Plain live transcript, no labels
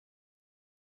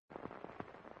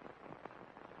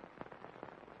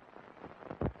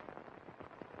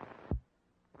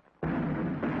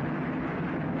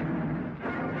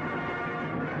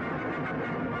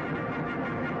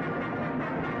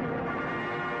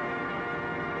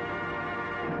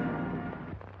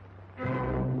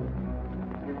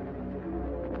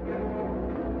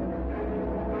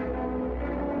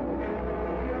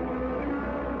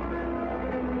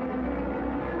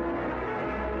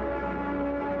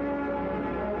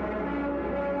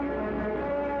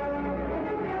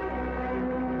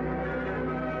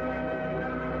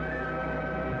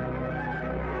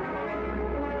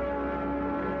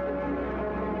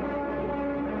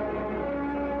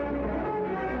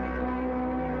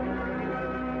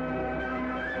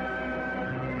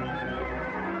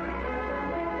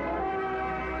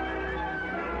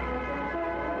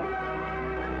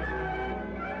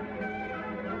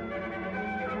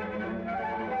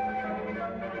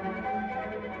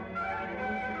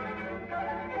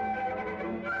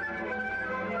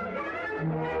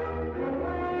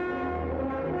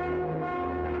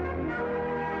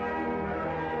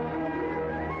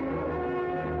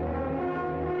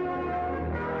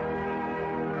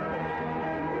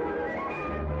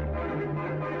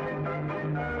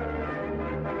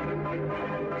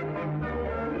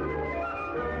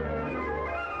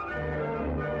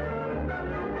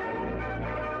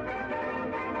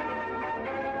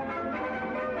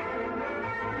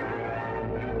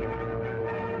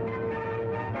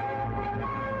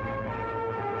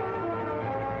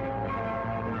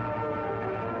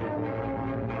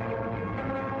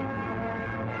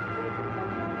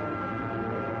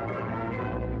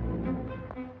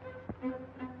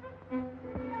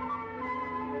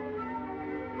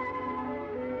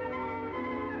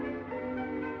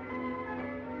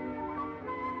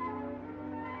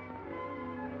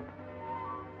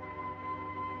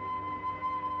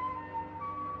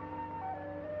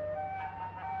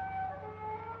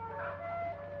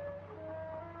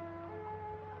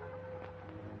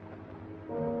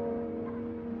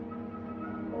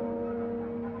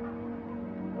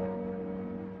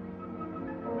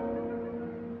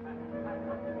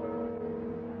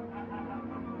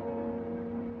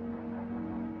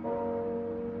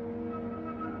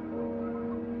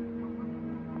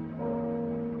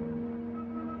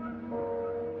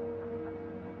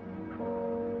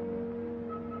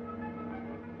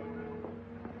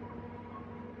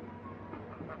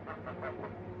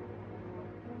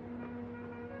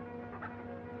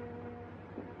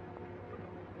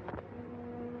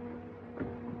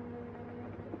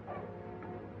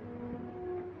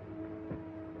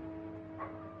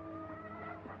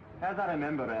As I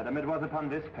remember, Adam, it was upon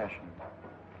this passion.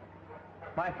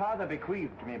 My father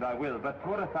bequeathed me by will but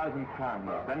 4,000 crowns,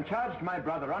 and charged my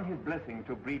brother on his blessing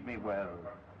to breed me well.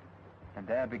 And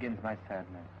there begins my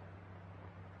sadness.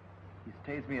 He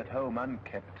stays me at home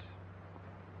unkept.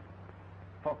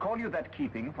 For call you that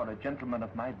keeping for a gentleman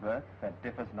of my birth that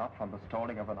differs not from the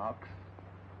stalling of an ox?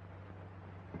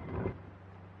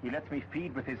 He lets me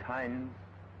feed with his hinds,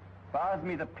 bars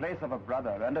me the place of a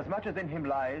brother, and as much as in him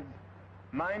lies,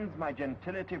 minds my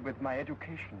gentility with my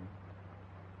education.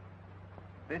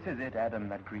 This is it, Adam,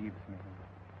 that grieves me,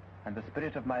 and the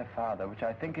spirit of my father, which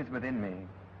I think is within me,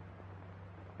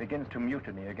 begins to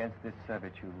mutiny against this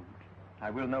servitude. I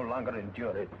will no longer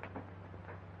endure it.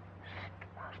 St.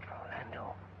 Master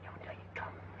Orlando, yonder he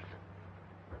comes.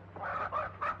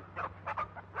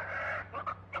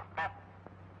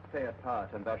 Stay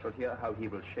apart, and thou shalt hear how he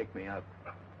will shake me up.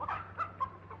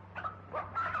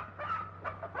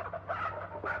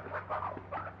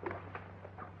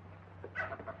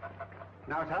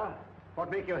 Now, sir, what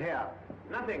make you here?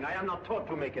 Nothing. I am not taught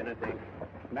to make anything.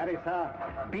 Marry, sir,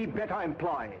 be better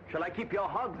employed. Shall I keep your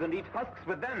hogs and eat husks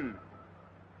with them?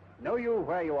 Know you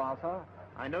where you are, sir?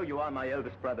 I know you are my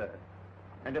eldest brother,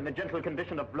 and in the gentle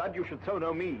condition of blood you should so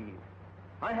know me.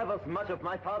 I have as much of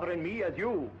my father in me as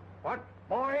you. What,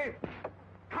 boy?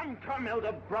 Come,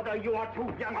 elder brother, you are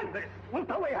too young in this. Wilt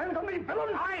thou lay hands on me,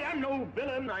 villain? I am no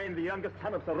villain. I am the youngest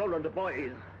son of Sir Roland de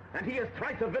Boys, and he is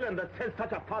thrice a villain that says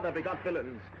such a father begot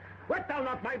villains. Wert thou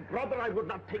not my brother, I would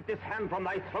not take this hand from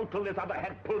thy throat till this other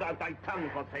had pulled out thy tongue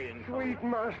for saying so. Sweet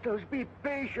masters, be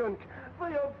patient. For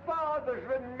your father's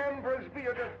remembrance be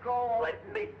it a call.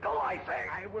 Let me go, I say.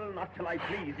 I will not till I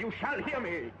please. You shall hear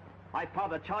me. My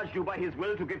father charged you by his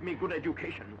will to give me good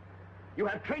education. You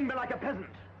have trained me like a peasant,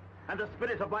 and the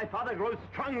spirit of my father grows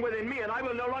strong within me, and I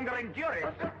will no longer endure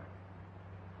it.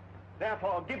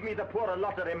 Therefore, give me the poor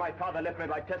lottery my father left me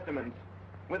by testament.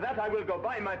 With that I will go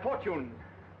buy my fortune.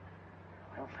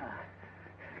 Well, sir,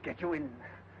 get you in.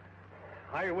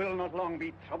 I will not long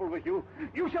be troubled with you.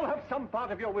 You shall have some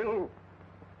part of your will.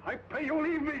 I pray you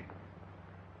leave me.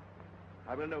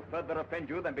 I will no further offend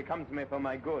you than becomes me for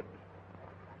my good.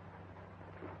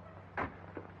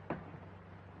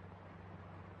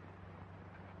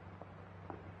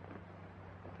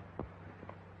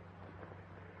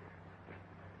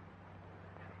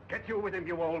 Get you with him,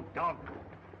 you old dog.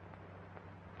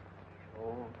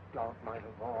 Old dog, my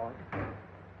lord.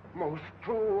 Most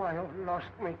true, I have lost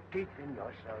my teeth in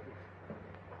your service.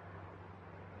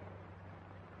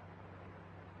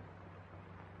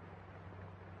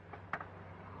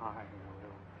 I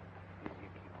will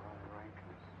physic your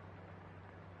rankness,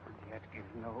 and yet give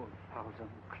no 1,000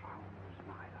 crowns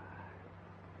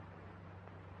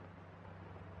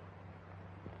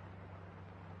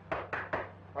neither.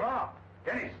 Hurrah!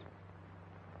 Dennis!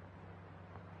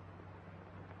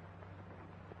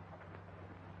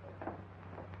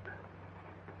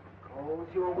 Calls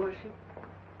your worship?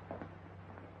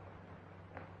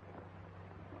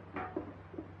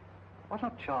 Was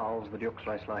not Charles the Duke's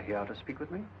wrestler here to speak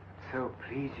with me? So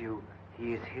please you,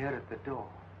 he is here at the door.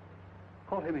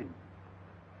 Call him in.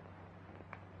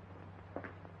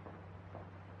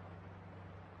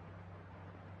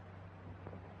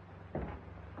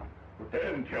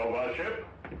 Attend, your worship.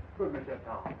 Good, Mr.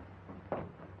 Tom.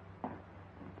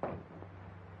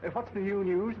 What's the new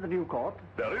news at the new court?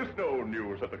 There is no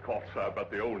news at the court, sir, but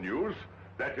the old news.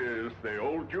 That is, the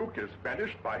old Duke is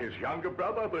banished by his younger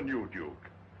brother, the new Duke.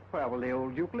 Where will the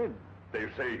old Duke live? They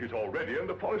say he's already in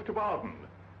the forest of Arden,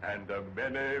 and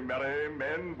many merry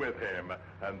men with him,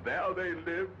 and there they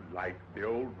live like the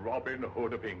old Robin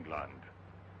Hood of England.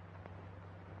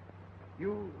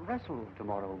 You wrestle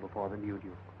tomorrow before the new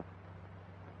Duke.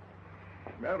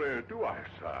 Marry, do I,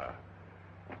 sir?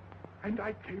 And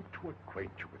I came to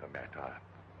acquaint you with the matter.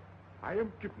 I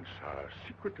am given, sir,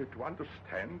 secretly to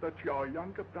understand that your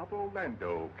younger brother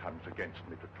Orlando comes against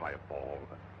me to try a fall.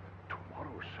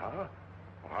 Tomorrow, sir,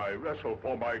 I wrestle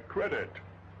for my credit,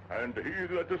 and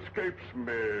he that escapes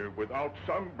me without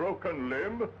some broken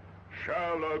limb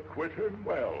shall acquit him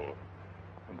well.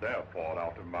 And therefore,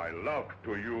 out of my love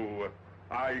to you,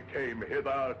 I came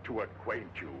hither to acquaint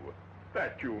you,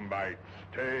 that you might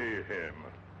stay him.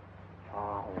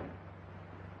 Charles,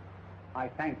 I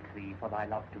thank thee for thy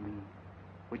love to me,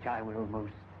 which I will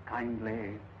most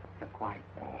kindly requite.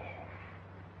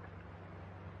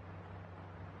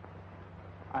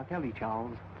 I'll tell thee,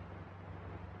 Charles,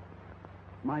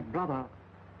 my brother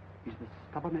is the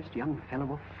stubbornest young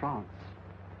fellow of France,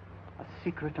 a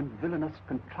secret and villainous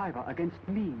contriver against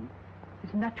me,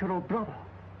 his natural brother.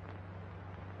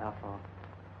 Therefore,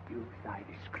 use thy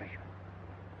discretion.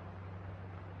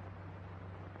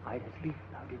 I as lief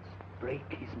thou didst break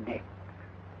his neck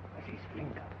as his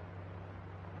finger.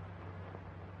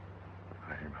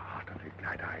 I'm heartily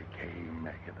glad I came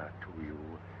hither to you.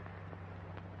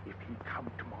 If he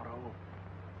come tomorrow,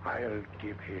 I'll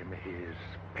give him his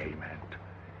payment.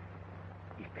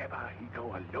 If ever he go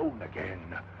alone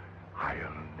again, I'll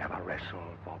never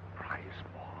wrestle for prize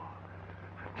more.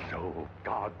 And so,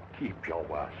 God keep your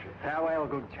worship. Farewell,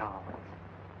 good Charles.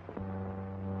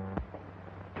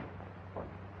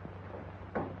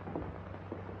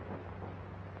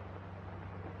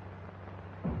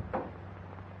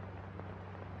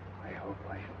 I hope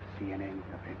I shall see an end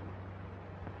of him.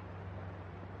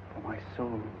 For my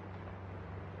soul,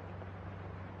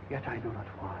 yet I know not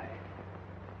why,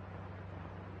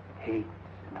 hates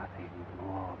nothing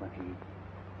more than he.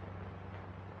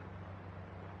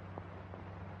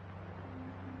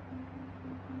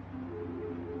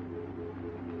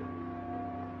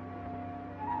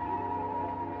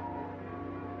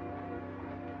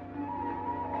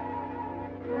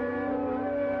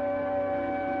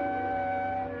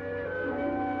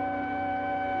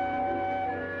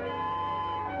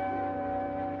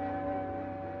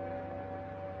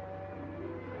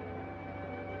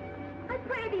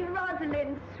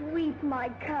 Rosalind, sweet my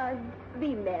cuz,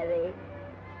 be merry.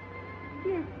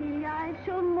 Dear Celia, I have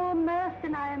shown more mirth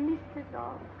than I am mistress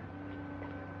of.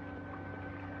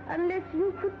 Unless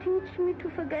you could teach me to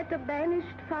forget a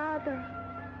banished father,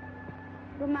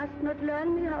 you must not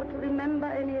learn me how to remember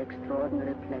any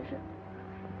extraordinary pleasure.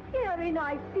 Herein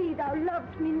I see thou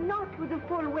lovest me not with the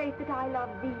full weight that I love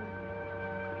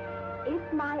thee.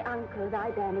 If my uncle,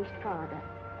 thy banished father,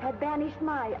 had banished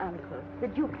my uncle, the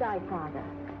Duke thy father,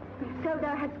 so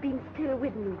thou hadst been still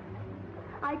with me,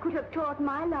 I could have taught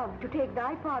my love to take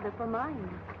thy father for mine.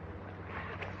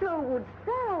 So wouldst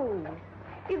thou,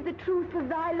 if the truth of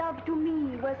thy love to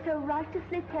me were so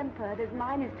righteously tempered as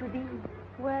mine is to thee.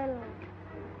 Well,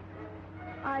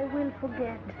 I will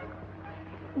forget.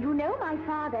 You know my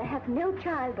father hath no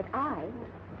child but I,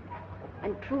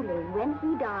 and truly, when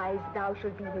he dies, thou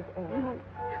shalt be his heir.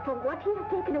 For what he has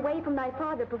taken away from thy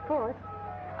father perforce,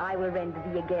 I will render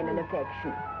thee again in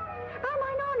affection. By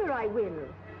mine honor I will.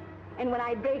 And when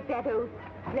I break that oath,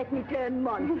 let me turn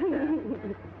monster.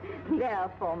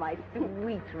 Therefore, my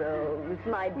sweet Rose,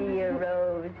 my dear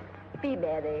Rose, be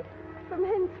merry. From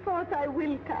henceforth I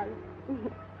will, cuz,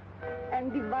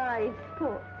 and devise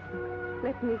sports.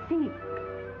 Let me see.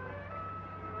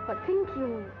 What think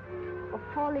you of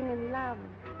falling in love?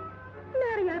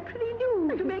 Marry, I prithee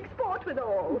do, to make sport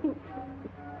withal.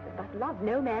 But love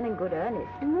no man in good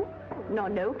earnest, nor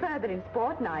no further in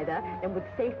sport neither, than with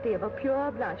safety of a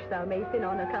pure blush thou mayst in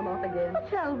honor come off again. What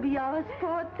shall be our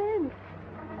sport then?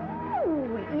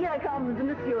 Oh, here comes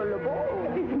Monsieur Le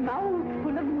Beau, his mouth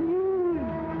full of news.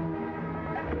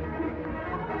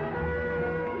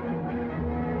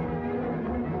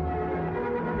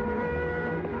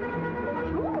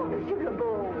 Bonjour, Monsieur Le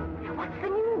Beau. What's the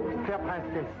news? Fair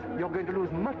Princess, you're going to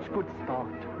lose much good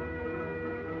sport.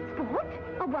 Sport?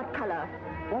 Of what color?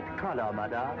 What color,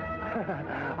 madame?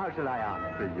 How shall I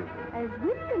answer you? As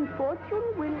wit and fortune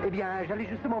will... Eh bien, j'allais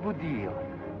justement vous dire.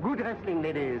 Good wrestling,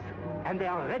 ladies, and they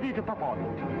are ready to perform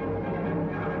it.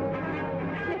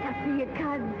 Let us see it,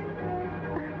 cuz.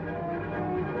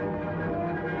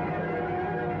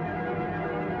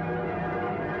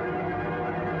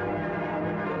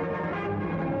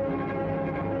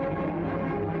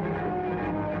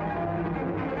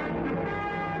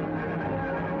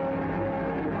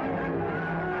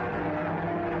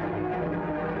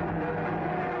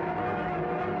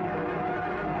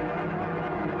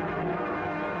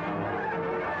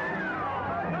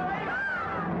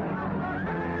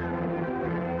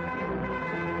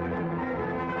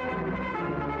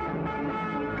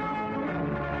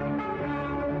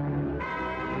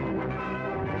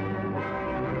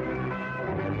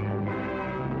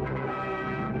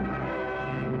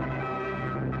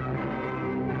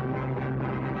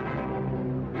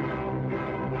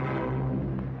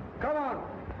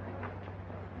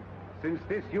 Since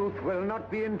this youth will not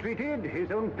be entreated,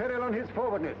 his own peril on his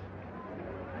forwardness.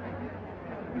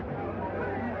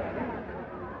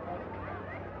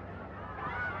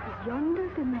 Is yonder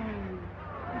the man?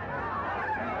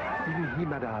 Even he,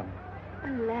 madame.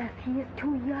 Alas, he is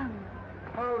too young.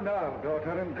 How now,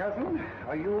 daughter and cousin?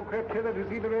 Are you crept hither to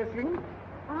see the wrestling?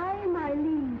 Aye, my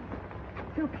liege.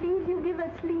 So please you give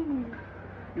us leave.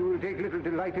 You will take little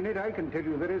delight in it, I can tell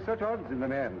you. There is such odds in the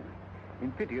man.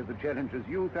 In pity of the challenger's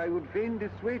youth, I would fain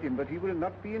dissuade him, but he will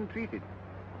not be entreated.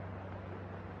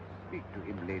 Speak to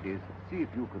him, ladies. See if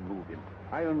you can move him.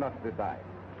 I'll not reply.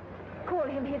 Call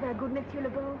him hither, good Monsieur Le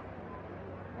Beau.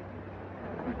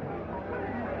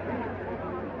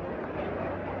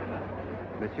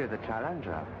 Monsieur the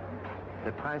Challenger,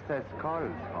 the princess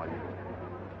calls for you.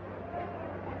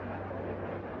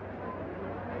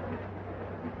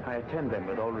 I attend them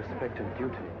with all respect and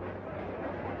duty.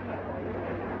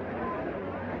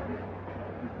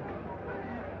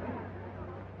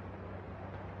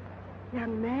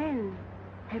 Young man,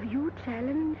 have you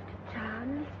challenged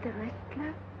Charles the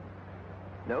wrestler?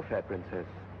 No, fair princess.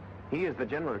 He is the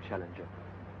general challenger.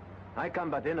 I come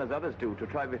but in, as others do, to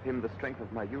try with him the strength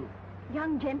of my youth.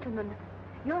 Young gentleman,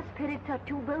 your spirits are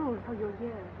too bold for your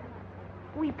years.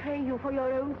 We pray you for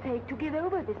your own sake to give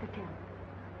over this attempt.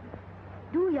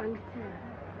 Do, young sir.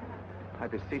 I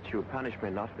beseech you, punish me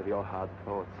not with your hard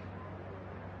thoughts,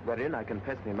 wherein I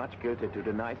confess me much guilty to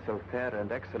deny so fair and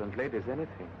excellent ladies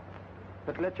anything.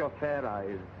 But let your fair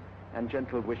eyes and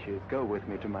gentle wishes go with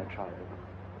me to my trial,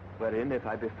 wherein, if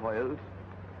I be foiled,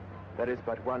 there is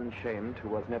but one shamed who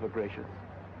was never gracious.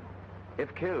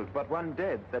 If killed, but one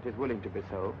dead that is willing to be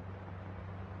so.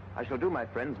 I shall do my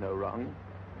friends no wrong,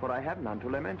 for I have none to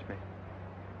lament me.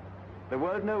 The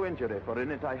world no injury, for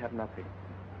in it I have nothing.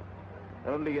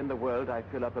 Only in the world I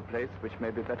fill up a place which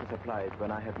may be better supplied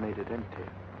when I have made it empty.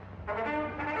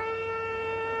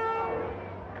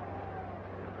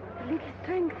 The little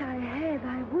strength I have,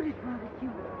 I would it were with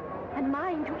you, and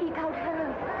mine to eke out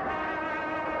hers.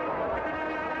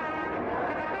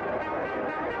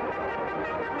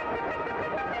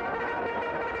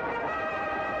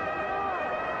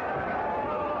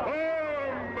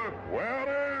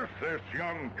 Where is this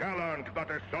young gallant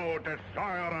that is so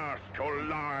desirous to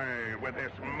lie with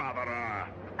his mother?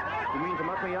 You mean to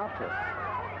mock me after?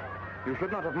 You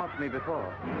should not have mocked me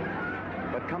before.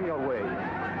 But come your way.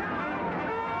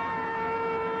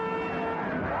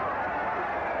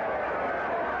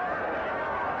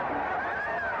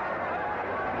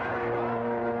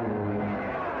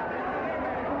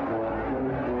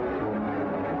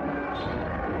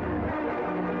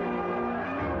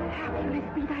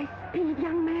 Be thy speed,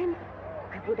 young man.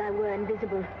 I would I were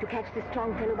invisible to catch the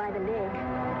strong fellow by the leg.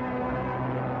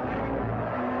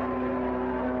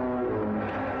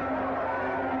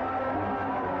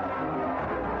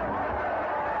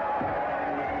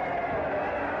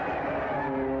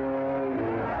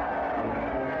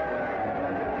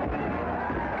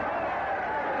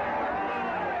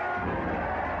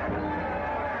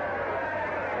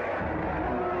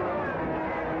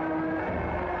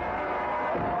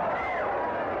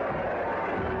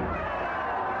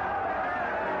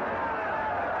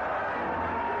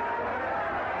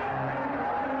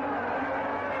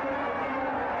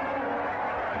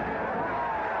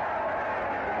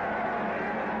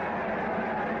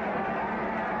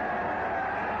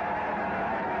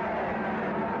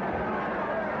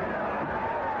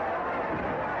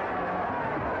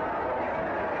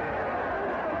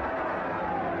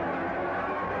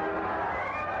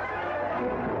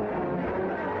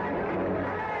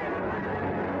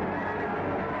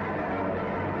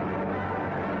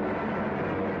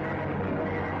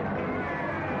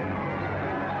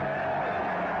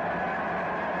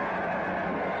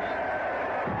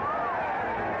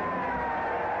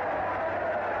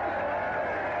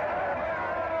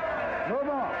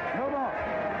 No more.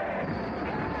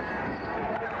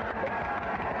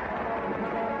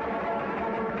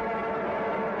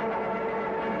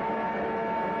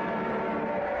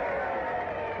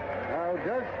 How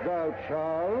dost thou,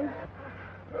 Charles?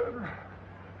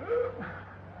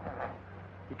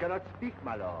 He cannot speak,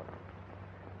 my lord.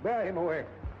 Bear him away.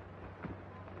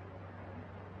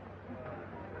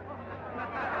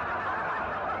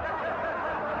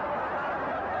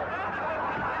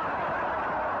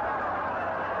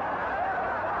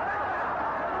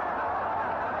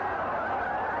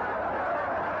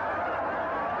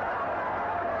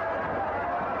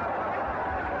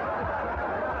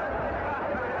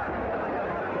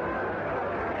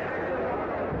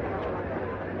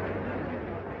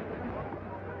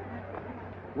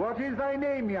 What is thy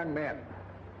name, young man?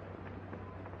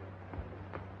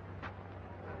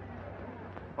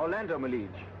 Orlando, my liege,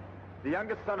 the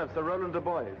youngest son of Sir Roland de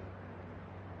Boys.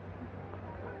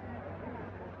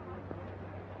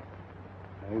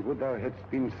 I would thou hadst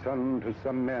been son to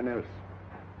some man else.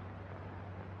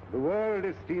 The world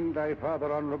esteemed thy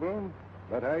father honorable,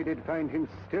 but I did find him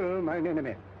still mine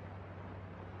enemy.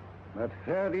 But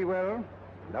fare thee well,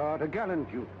 thou art a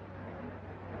gallant youth.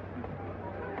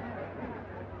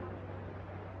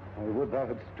 I would thou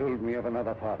hadst told me of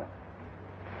another father.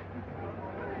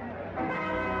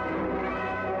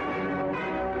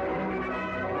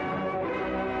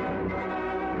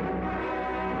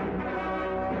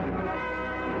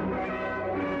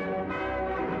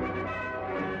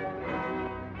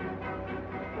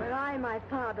 Were I my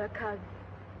father, cuz,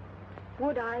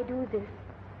 would I do this?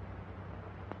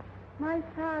 My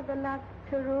father loved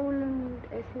Sir Roland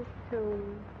as his soul.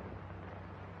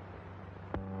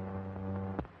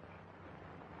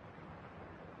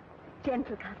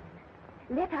 Gentle cousin,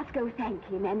 let us go thank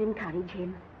him and encourage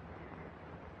him.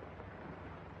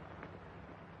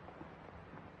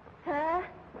 Sir,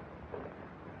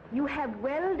 you have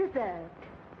well deserved.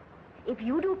 If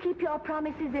you do keep your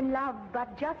promises in love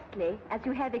but justly, as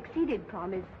you have exceeded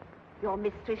promise, your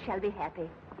mistress shall be happy.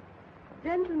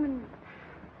 Gentlemen,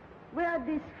 wear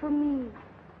this for me,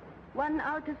 one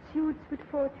out of suits with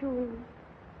fortune,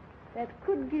 that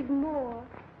could give more,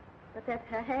 but that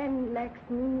her hand lacks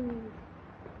means.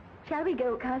 Shall we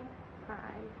go, cousin? Aye.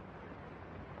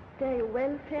 Stay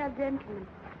well, fair gentlemen.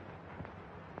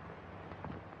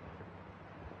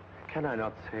 Can I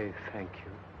not say thank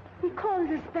you? He calls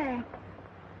us back.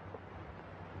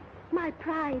 My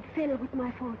pride fell with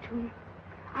my fortune.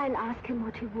 I'll ask him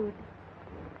what he would.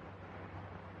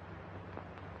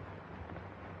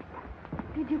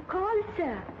 Did you call,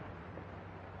 sir?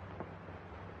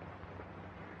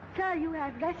 Sir, you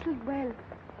have wrestled well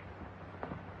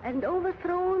and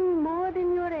overthrown more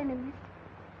than your enemies.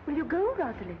 Will you go,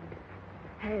 Rosalind?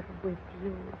 Have with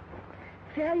you.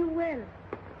 Fare you well.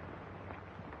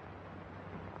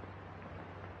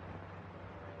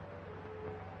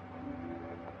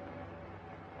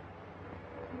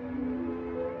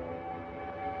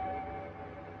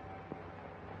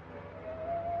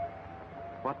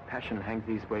 What passion hangs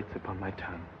these weights upon my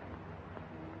tongue?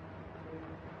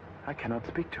 I cannot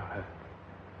speak to her.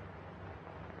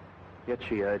 Yet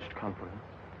she urged conference.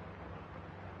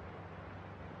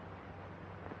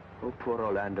 Oh, poor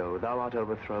Orlando, thou art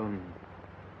overthrown.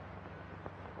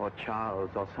 Or Charles,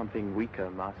 or something weaker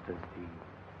masters thee.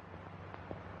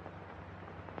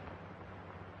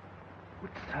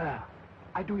 Good sir,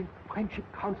 I do in friendship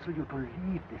counsel you to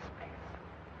leave this place,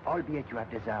 albeit you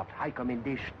have deserved high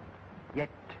commendation. Yet,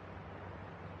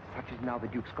 such is now the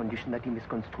Duke's condition that he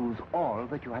misconstrues all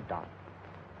that you have done.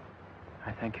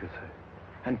 I thank you, sir.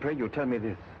 And pray you tell me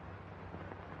this.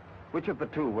 Which of the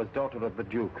two was daughter of the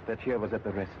Duke that here was at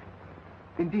the wrestling?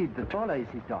 Indeed, the taller is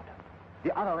his daughter.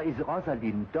 The other is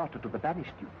Rosalind, daughter to the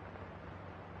banished Duke.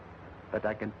 But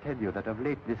I can tell you that of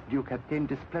late this Duke hath tamed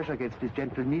displeasure against his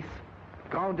gentle niece,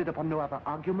 grounded upon no other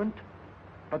argument,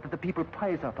 but that the people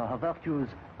praise her for her virtues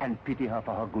and pity her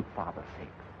for her good father's sake.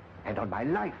 And on my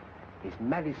life, his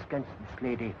malice against this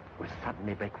lady will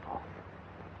suddenly break forth.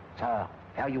 Sir,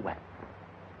 fare you well.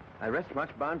 I rest much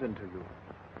bounden to you.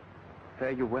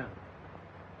 Fare you well.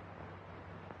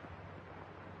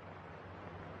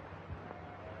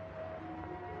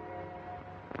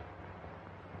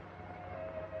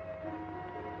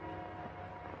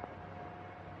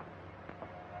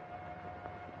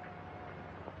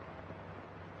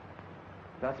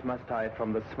 Thus must I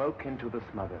from the smoke into the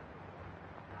smother,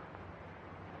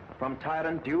 from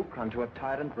tyrant duke unto a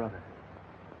tyrant brother.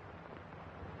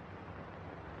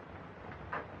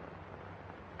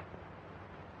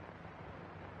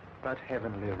 But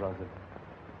heavenly Rosalind,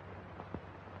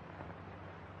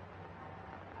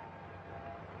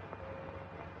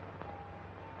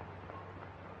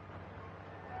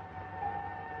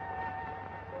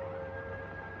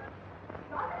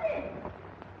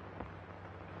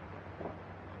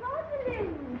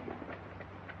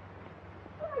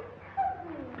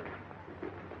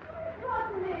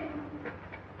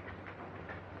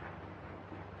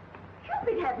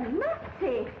 Cupid have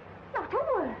mercy. Not a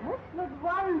word. Not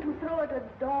one to throw at a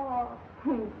door.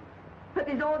 But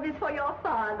is all this for your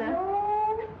father?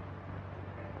 No.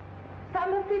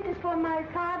 Some of it is for my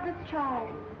father's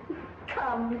child.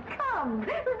 Come, come.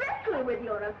 Wrestle with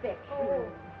your affection. Oh,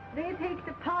 they take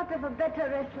the part of a better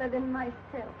wrestler than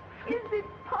myself. Is it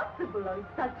possible on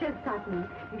such a sudden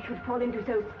you should fall into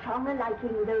so strong a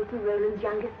liking with old Sir Roland's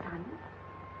youngest son?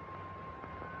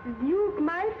 The Duke,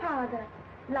 my father,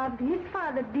 loved his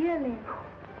father dearly.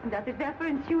 Does it therefore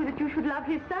ensue that you should love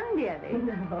his son dearly?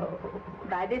 No.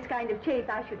 By this kind of chase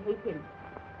I should hate him.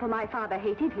 For my father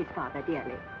hated his father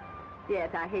dearly.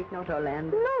 Yet I hate not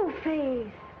Orlando. No,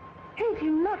 Faith. Hate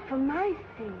him not for my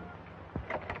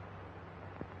sake.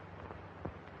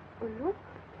 Oh, look.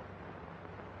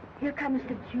 Here comes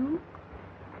the Duke.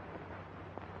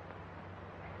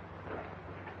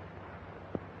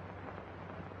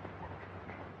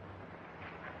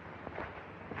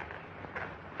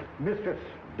 Mistress,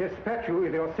 dispatch you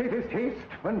with your safest haste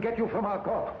and get you from our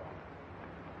court.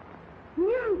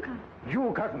 Nyanka.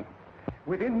 You, cousin,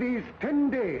 within these 10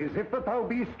 days, if that thou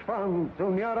beest found so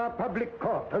near our public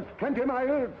court as 20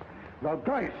 miles, thou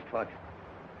diest for it.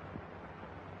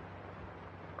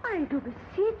 I do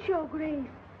beseech your grace.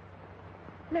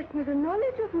 Let me the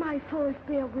knowledge of my fault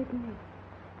bear with me.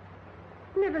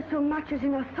 Never so much as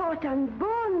in a thought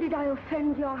unborn did I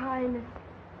offend your highness.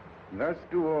 Thus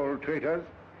do all traitors.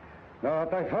 Thou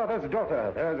art thy father's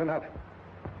daughter. There's enough.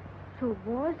 So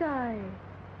was I,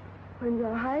 when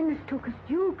your highness took his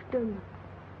dukedom.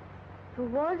 So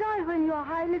was I when your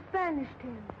highness banished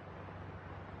him.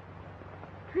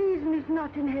 Treason is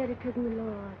not inherited, my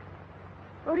lord.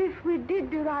 Or if we did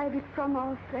derive it from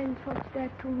our friends, what's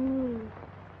that to me?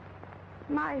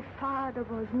 My father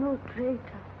was no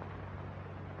traitor.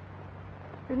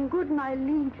 Then good my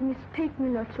liege, mistake me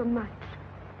not so much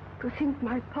to think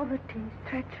my poverty is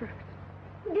treacherous.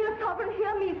 Dear sovereign,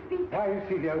 hear me speak. Why,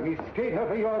 Celia, we stayed her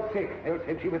for your sake. Else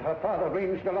had she with her father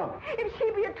ranged along. If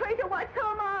she be a traitor, why, so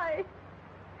am I.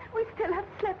 We still have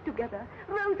slept together,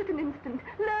 rose at an instant,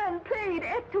 learned, played,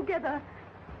 ate together,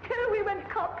 till we went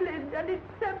Copland and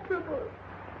inseparable.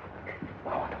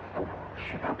 Thou art a fool.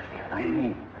 She loves thee, thy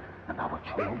name. And thou wilt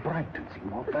show more bright and seem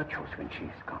more virtuous when she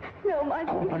is gone. No, my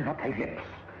lord. Open not thy lips.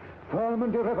 Firm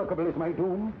and irrevocable is my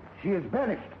doom. She is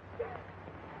banished.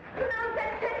 Now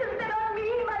that settles that on me,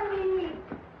 my liege.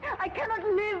 I cannot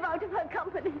live out of her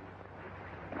company.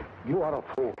 You are a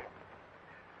fool.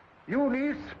 You,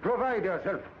 niece, provide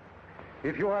yourself.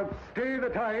 If you outstay the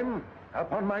time,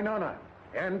 upon mine honor,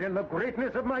 and in the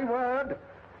greatness of my word,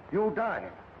 you die.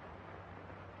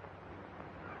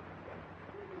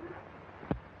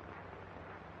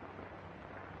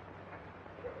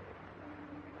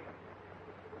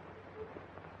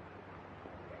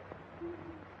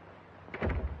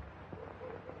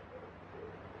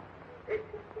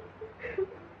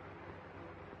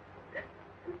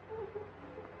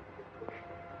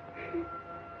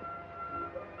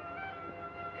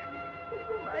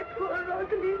 My poor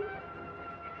Rosalind,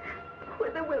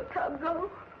 whither wilt thou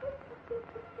go?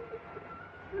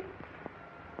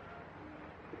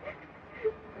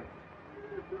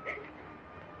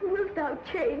 Wilt thou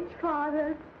change,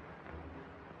 father?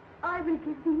 I will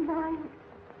give thee mine.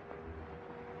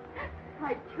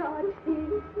 I charge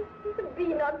thee, be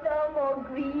not thou more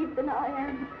grieved than I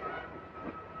am.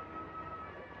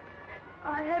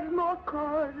 I have more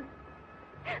cause.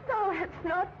 Thou hast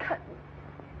not cut.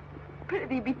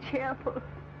 Prithee, be cheerful.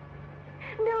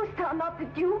 Knowest thou not the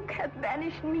Duke hath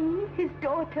banished me, his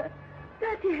daughter?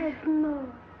 That he has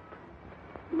not.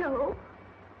 No,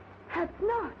 hath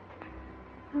not.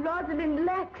 Rosalind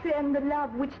lacks then the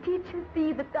love which teaches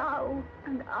thee that thou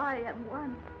and I am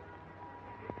one.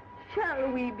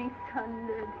 Shall we be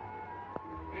sundered?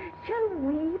 Shall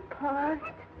we part?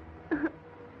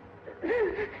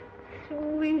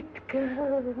 Sweet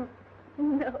girl,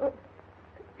 no.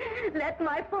 Let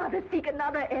my father seek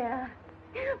another heir.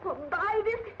 For by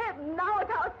this heaven, now at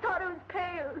our sorrows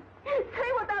pale,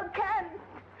 say what thou canst,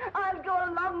 I'll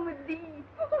go along with thee.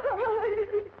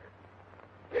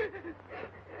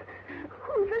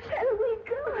 Whither shall we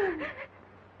go?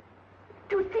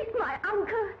 To seek my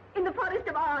uncle in the forest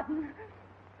of Arden.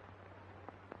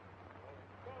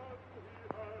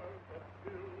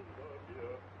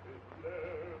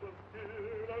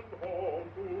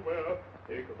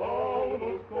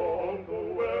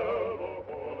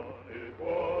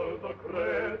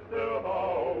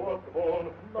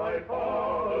 Thy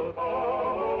father's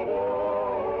power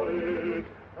wore it,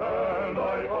 and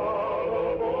thy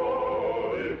father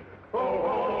bore it. So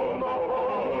home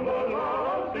upon the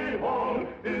lassie home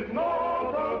is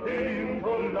not a thing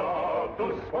to love to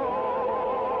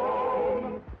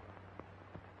scorn.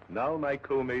 Now, my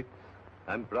co-mates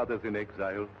and brothers in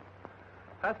exile,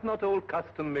 hath not old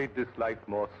custom made this life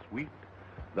more sweet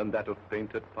than that of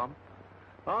painted pomp?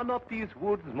 Are not these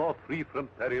woods more free from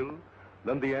peril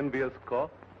than the envious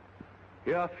court?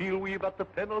 Here feel we but the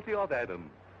penalty of Adam,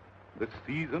 the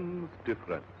season's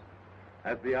difference,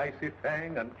 as the icy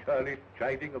fang and churlish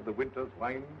chiding of the winter's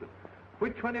wind,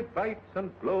 which when it bites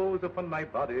and blows upon my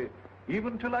body,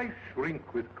 even till I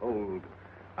shrink with cold,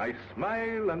 I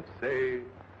smile and say,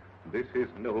 this is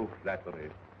no flattery.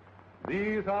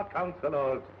 These are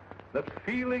counselors that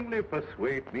feelingly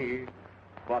persuade me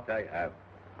what I am.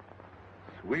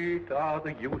 Sweet are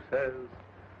the uses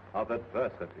of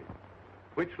adversity,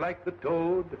 which like the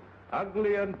toad,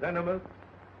 ugly and venomous,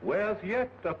 wears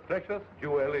yet a precious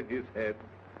jewel in his head.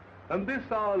 And this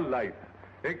our life,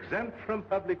 exempt from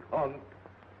public haunt,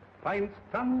 finds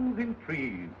tongues in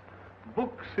trees,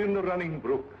 books in running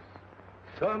brooks,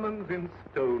 sermons in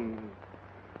stone,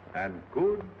 and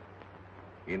good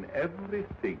in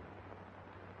everything.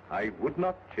 I would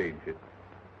not change it.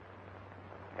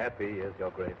 Happy is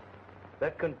your grace,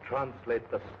 that can translate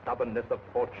the stubbornness of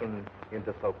fortune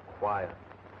into so quiet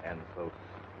and so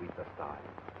sweet a style.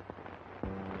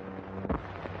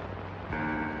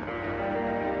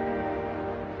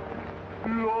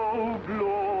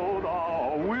 blow the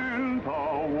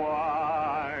winter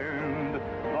wind.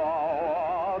 Thou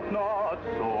art not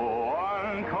so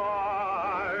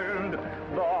unkind.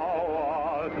 Thou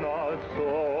art not so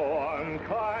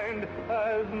unkind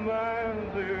as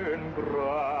man's in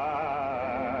gratitude.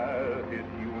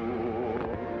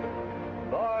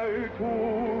 Thy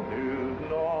tooth is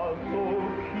not so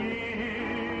keen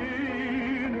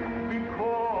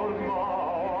because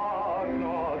thou art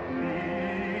not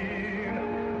seen.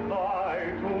 Thy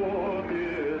tooth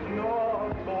is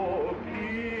not so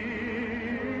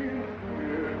keen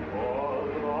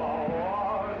because thou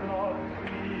art not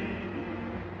seen.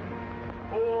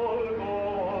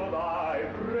 Although thy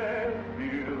breath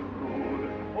is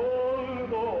rude,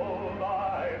 although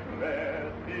thy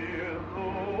breath is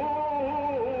rude,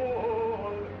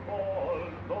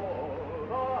 although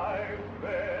thy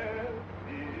breath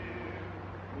is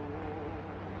rude.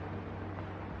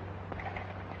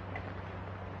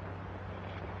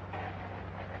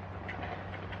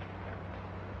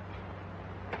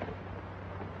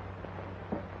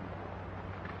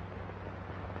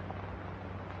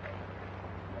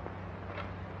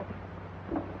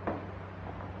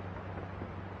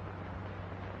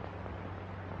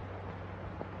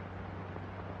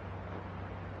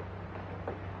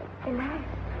 Alas,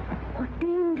 what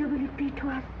danger will it be to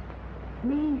us,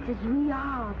 maids as we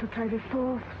are, to travel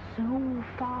forth so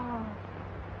far?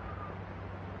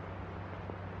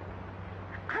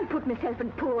 I'll put myself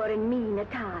in poor and mean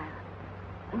attire,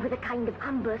 and with a kind of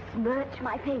amber smirch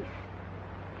my face.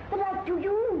 The like do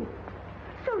you.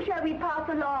 So shall we pass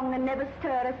along and never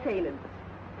stir assailants.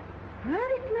 Were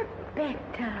it not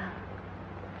better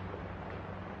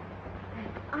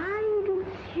that I do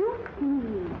suit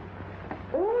me,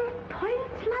 all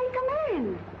points like a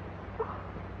man,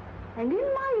 and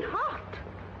in my heart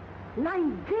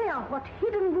lie there what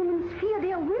hidden women fear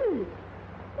their will.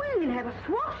 We'll have a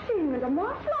swashing and a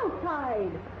marshal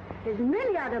outside, as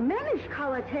many other mannish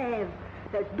cowards have,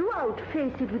 that do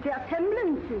outface it with their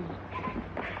semblances.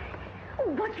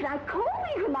 What shall I call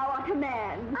me from now on,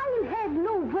 man? I'll have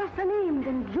no worse a name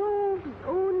than Jove's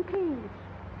own place.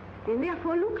 And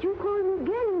therefore, look, you call me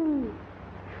Ganymede.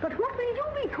 But what will you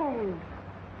be called?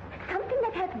 Something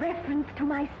that hath reference to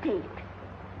my state.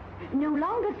 No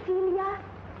longer Celia,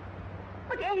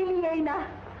 but Aliena.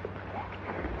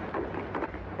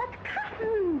 But,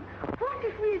 cousin, what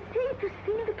if we say to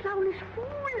steal the clownish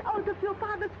fool out of your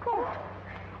father's court?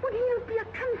 Would he be a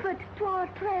comfort to our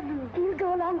travel? He'll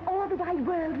go along all the wide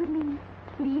world with me.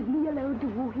 Leave me alone to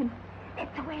woo him.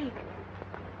 Let's away.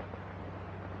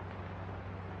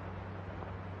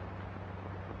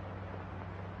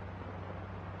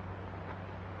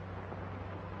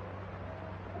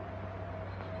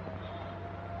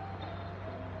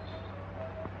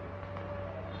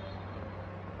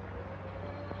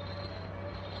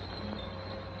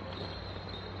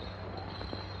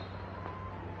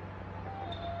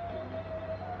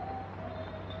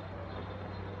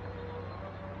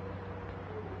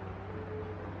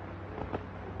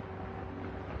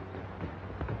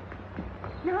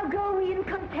 Now go we in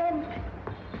content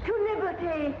to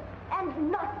liberty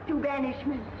and not to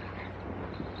banishment.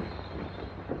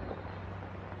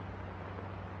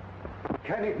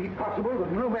 Can it be possible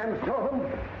that no man saw them?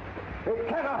 It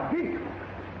cannot be.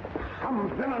 Some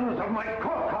villains of my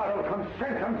court will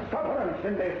consent and sufferance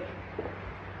in this.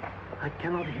 I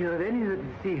cannot hear of any that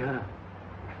see her.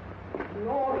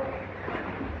 Lord,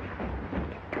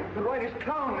 the royalist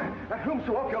clown, at whom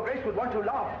so oft your grace would want to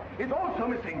laugh, is also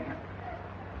missing.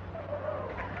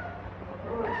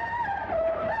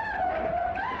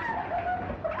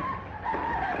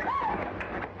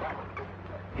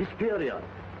 Hesperia,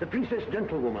 the princess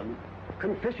gentlewoman,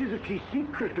 confesses that she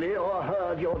secretly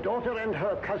o'erheard your daughter and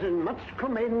her cousin much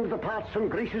commend the parts and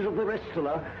graces of the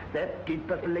wrestler that did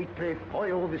but lately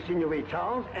foil the sinewy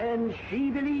Charles, and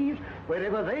she believes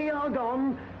wherever they are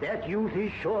gone, that youth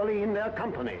is surely in their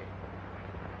company.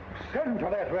 Send to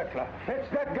that wrestler. Fetch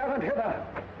that gallant hither.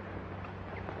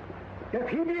 If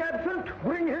he be absent,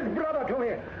 bring his brother to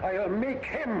me. I'll make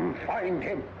him find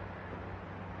him.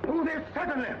 Do this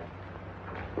suddenly.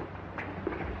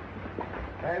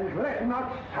 And let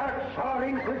not search or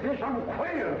inquisition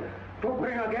quail to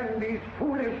bring again these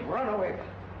foolish runaways.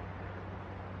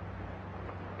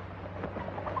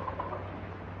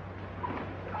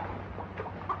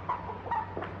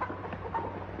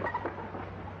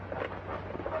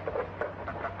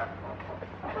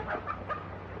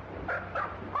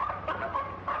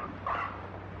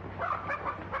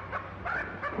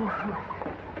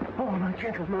 Oh, my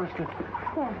gentle master.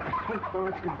 Oh, my sweet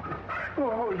master.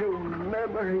 Oh, you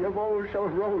memory of old Sir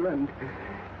Roland.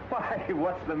 Why,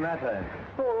 what's the matter?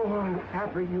 Oh,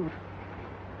 unhappy youth.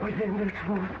 Within this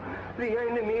roof, the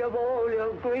enemy of all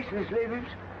your graces lives,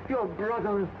 your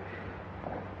brother.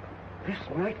 This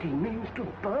night he means to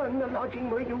burn the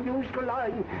lodging where you used to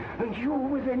lie, and you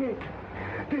within it.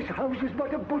 This house is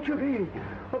but a butchery.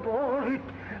 Abhor it,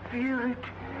 fear it,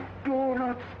 do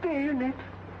not stay in it.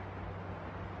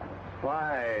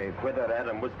 Why, whither,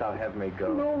 Adam, wouldst thou have me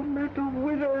go? No matter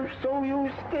whither, so you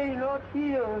stay not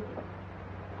here.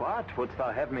 What, wouldst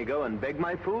thou have me go and beg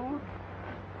my food?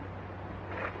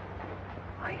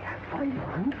 I have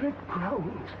 500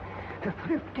 crowns, the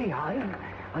thrifty iron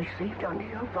I saved under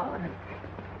your father.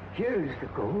 Here is the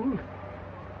gold.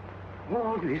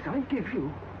 All this I give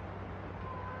you.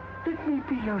 Let me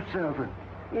be your servant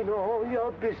in all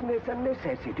your business and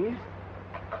necessities.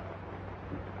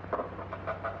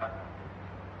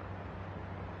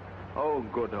 Oh,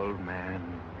 good old man.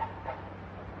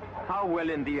 How well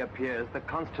in thee appears the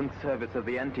constant service of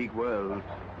the antique world,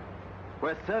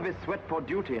 where service sweat for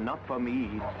duty, not for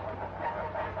meed.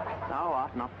 Thou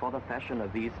art not for the fashion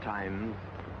of these times,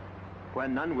 where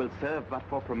none will serve but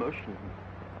for promotion.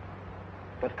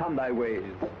 But come thy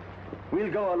ways,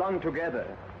 we'll go along together.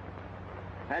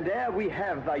 And ere we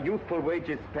have thy youthful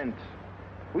wages spent,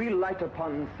 we'll light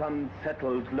upon some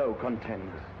settled low content.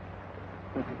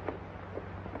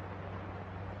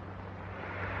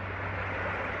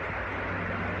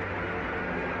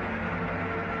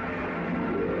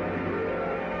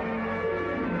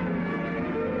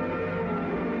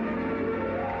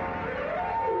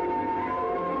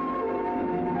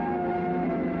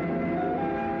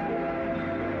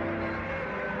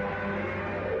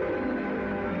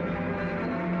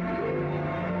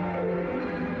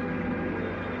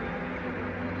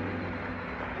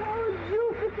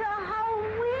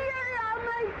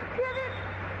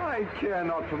 I care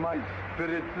not for my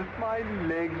spirits if my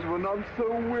legs were not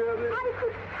so weary. I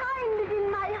could find it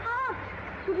in my heart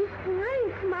to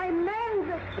disgrace my man's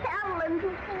apparel and to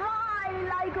fly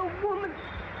like a woman.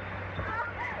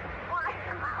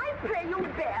 I pray you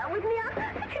bear with me.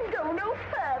 I can go no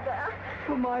further.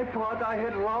 For my part, I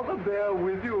had rather bear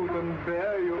with you than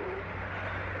bear you.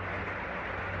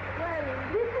 Well,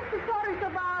 this is the forest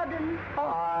of Arden.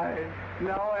 Aye,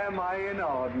 now am I in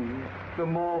Arden, the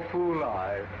more fool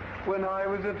I. When I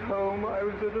was at home, I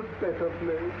was at a better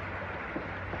place.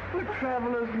 The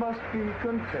travelers must be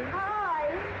content.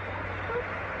 Aye.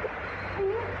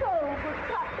 Seems so, good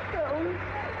Touchstone.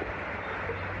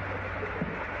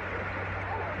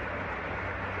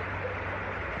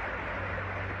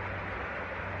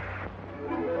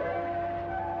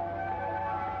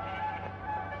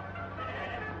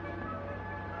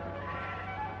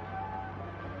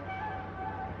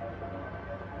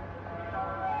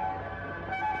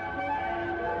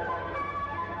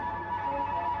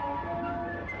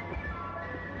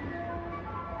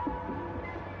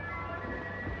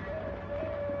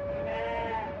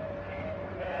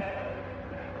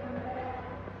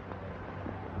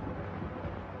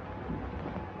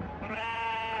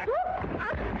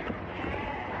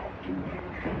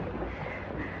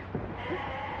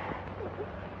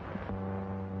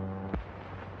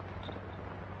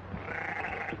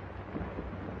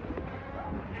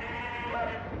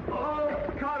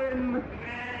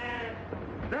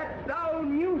 That thou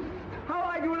knewst how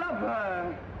I do love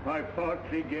her. I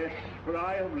partly guess, for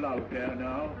I have loved her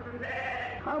now.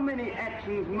 How many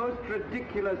actions most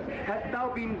ridiculous hast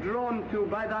thou been drawn to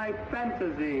by thy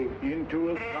fantasy?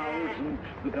 Into 1,000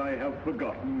 that I have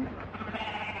forgotten.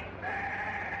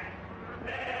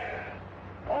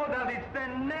 Oh, thou didst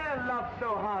then ne'er love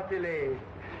so heartily.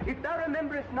 If thou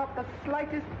rememberest not the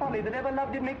slightest folly that ever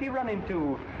love did make thee run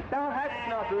into, thou hast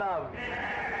not loved.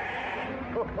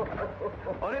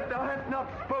 Or if thou hast not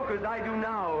spoke as I do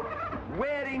now,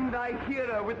 wearing thy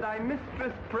hero with thy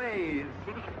mistress' praise,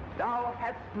 thou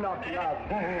hast not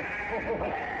loved.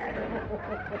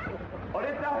 Or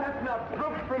if thou hast not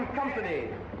broke from company,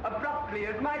 abruptly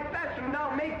as my fashion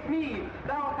now makes me,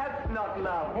 thou hast not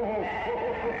loved.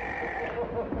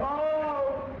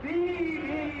 Oh,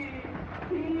 Phoebe!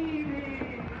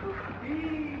 Phoebe!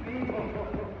 Phoebe!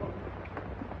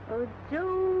 Oh,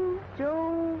 Joe,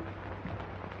 Joe,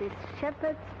 this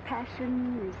shepherd's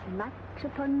passion is much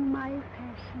upon my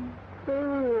fashion.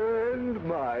 And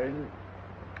mine.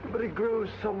 But it grows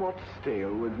somewhat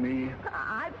stale with me.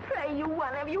 I pray you,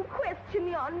 one of you, question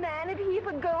yon man if he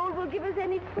for gold will give us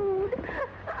any food.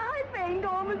 I faint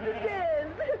almost to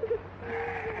death.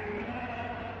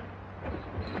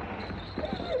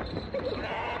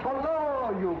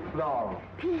 Hello, you flower.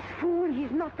 Peace, fool,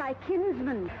 he's not thy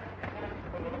kinsman.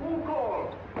 Who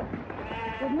calls?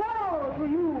 Good morrow to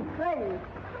you, friend.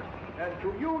 And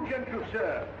to you, gentle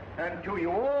sir, and to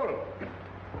you all.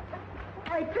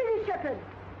 I pray, shepherd,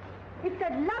 if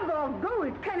that love or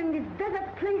gold can in this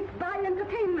desert place buy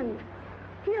entertainment,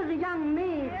 here's a young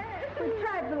maid with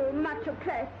tribal much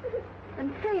oppressed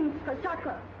and famous for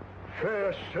succor.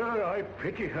 Fair sir, I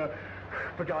pity her.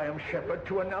 But I am shepherd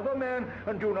to another man,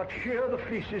 and do not share the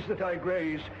fleeces that I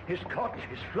graze. His cot,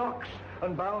 his flocks,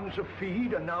 and bounds of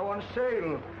feed are now on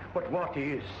sale. But what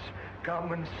is?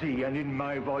 Come and see, and in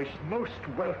my voice most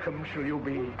welcome shall you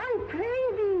be. I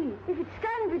pray thee, if it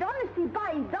stand with honesty,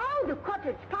 buy thou the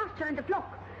cottage, pasture, and the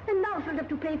flock, and thou shalt have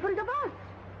to pay for the divorce.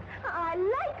 I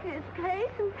like this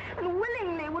place and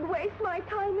willingly would waste my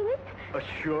time in it.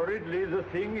 Assuredly the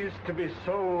thing is to be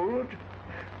sold.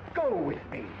 Go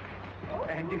with me.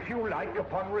 And if you like,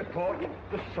 upon report,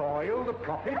 the soil, the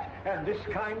profit, and this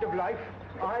kind of life,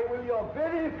 I will your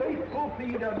very faithful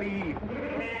feeder be.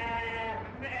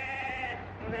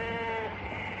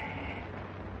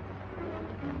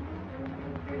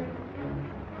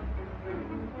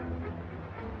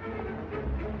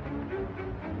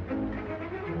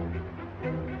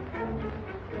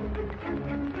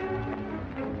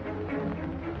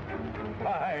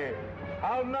 Why,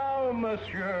 how now,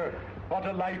 monsieur? What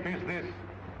a life is this,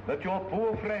 that your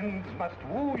poor friends must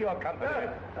woo your company.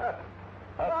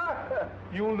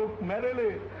 You look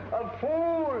merrily. A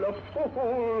fool, a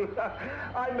fool.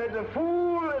 I met a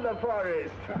fool in the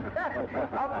forest.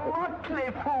 A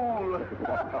motley fool.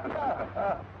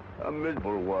 A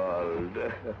miserable world.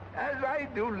 As I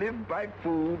do live by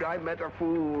food, I met a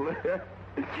fool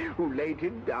who laid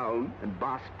him down and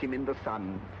basked him in the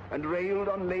sun and railed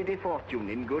on Lady Fortune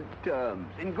in good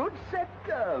terms, in good set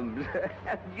terms,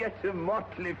 and yet a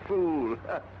motley fool.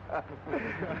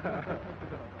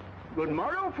 Good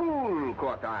morrow, fool,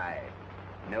 quoth I.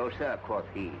 No, sir, quoth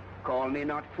he. Call me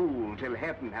not fool till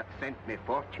heaven hath sent me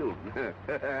fortune.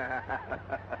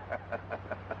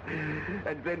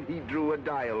 And then he drew a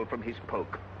dial from his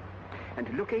poke, and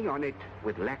looking on it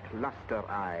with lackluster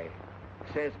eye,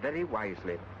 says very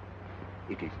wisely,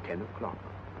 it is 10 o'clock.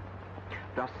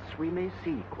 Thus we may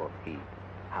see, quoth he,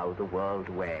 how the world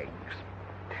wags.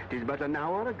 'Tis but an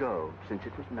hour ago since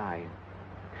it was 9,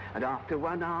 and after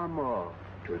 1 hour more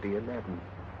 'twill be 11.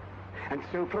 And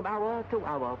so from hour to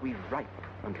hour we ripe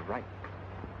and ripe,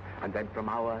 and then from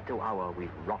hour to hour we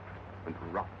rot and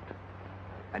rot,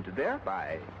 and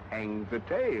thereby hangs the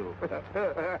tale.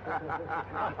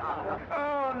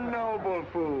 Oh, noble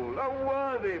fool, a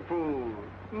worthy fool,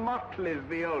 motley's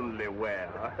the only wear.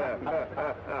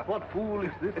 What fool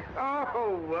is this?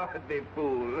 Oh, worthy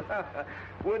fool,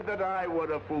 would that I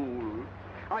were a fool.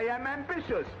 I am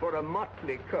ambitious for a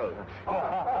motley coat.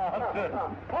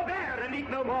 Forbear and eat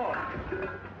no more.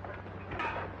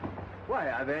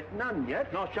 Why, I've ate none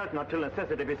yet, nor shalt not till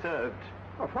necessity be served.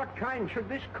 Of what kind should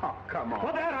this cock come on?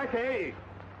 Forbear, I say!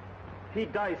 He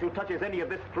dies who touches any of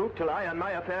this fruit till I and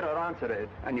my affair are answered.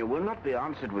 And you will not be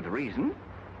answered with reason.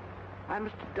 I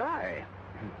must die.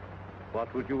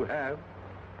 What would you have?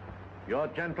 Your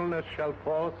gentleness shall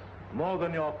force, more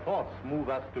than your force move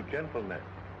us to gentleness.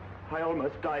 I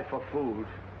almost die for food.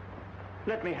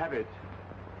 Let me have it.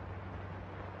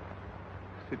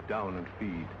 Sit down and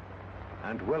feed,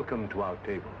 and welcome to our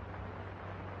table.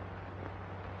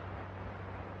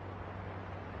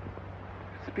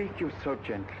 Speak you so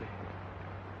gently.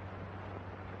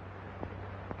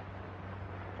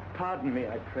 Pardon me,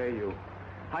 I pray you.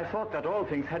 I thought that all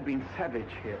things had been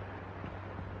savage here,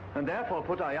 and therefore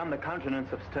put I on the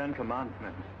countenance of stern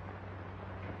commandment.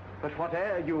 But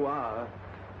whate'er you are,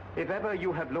 if ever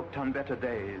you have looked on better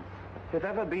days, if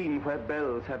ever been where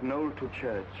bells have knolled to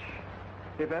church,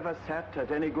 if ever sat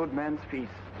at any good man's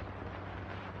feast,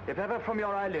 if ever from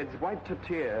your eyelids wiped a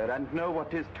tear and know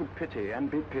what is to pity and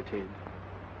be pitied,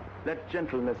 let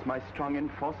gentleness my strong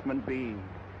enforcement be,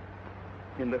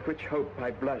 in the which hope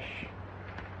I blush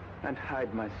and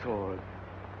hide my sword.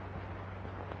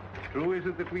 True is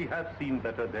it that we have seen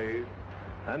better days,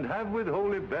 and have with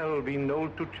holy bell been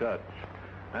knolled to church,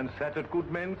 and sat at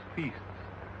good men's feasts,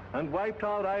 and wiped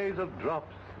our eyes of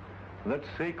drops that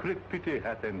sacred pity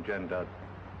hath engendered.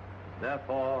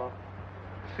 Therefore,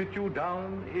 sit you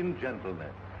down in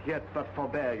gentleness. Yet but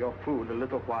forbear your food a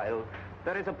little while.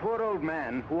 There is a poor old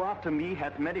man who after me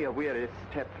hath many a weary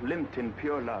step limped in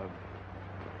pure love,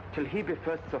 till he be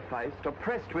first sufficed,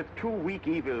 oppressed with 2 weak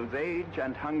evils, age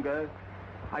and hunger,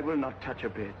 I will not touch a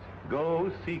bit. Go,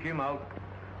 seek him out,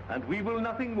 and we will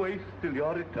nothing waste till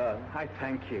your return. I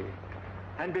thank ye,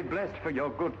 and be blessed for your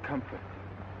good comfort.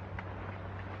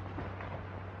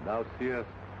 Thou seest,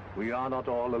 we are not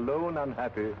all alone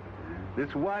unhappy.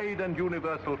 This wide and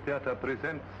universal theater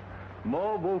presents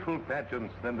more woeful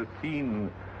pageants than the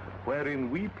scene wherein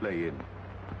we play in.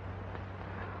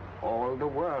 All the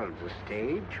world's a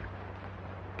stage.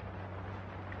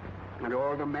 And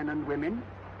all the men and women,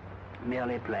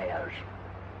 merely players.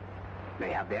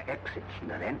 They have their exits and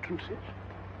their entrances.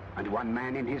 And one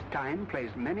man in his time plays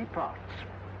many parts.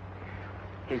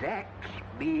 His acts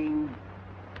being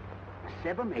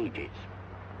 7 ages.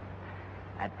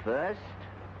 At first,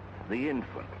 the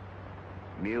infant,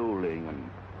 mewling and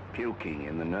puking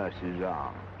in the nurse's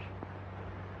arms.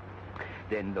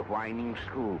 Then the whining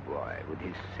schoolboy with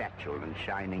his satchel and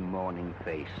shining morning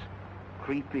face,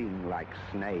 creeping like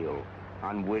snail,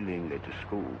 unwillingly to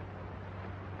school.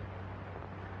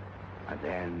 And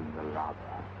then the lover,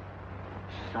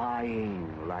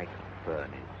 sighing like a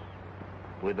furnace,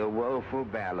 with a woeful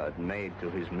ballad made to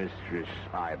his mistress'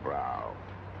 eyebrow.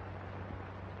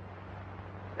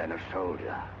 Then a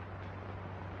soldier,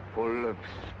 full of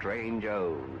strange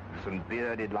oaths and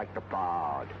bearded like the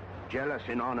bard, jealous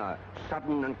in honor,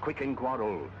 sudden and quick in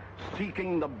quarrel,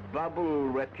 seeking the bubble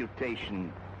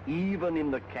reputation even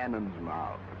in the cannon's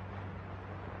mouth.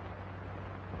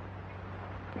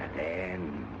 And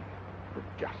then the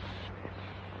justice,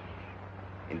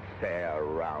 in fair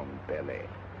round belly,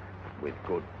 with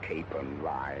good cape and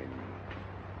line,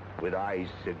 with eyes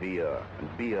severe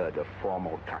and beard of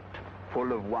formal cut,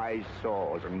 full of wise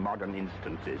saws and modern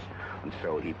instances, and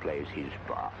so he plays his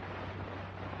part.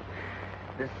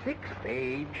 The 6th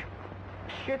age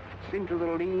shifts into the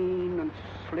lean and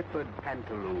slippered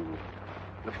pantaloon,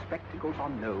 with spectacles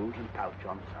on nose and pouch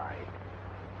on side.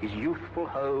 His youthful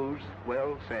hose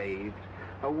well saved,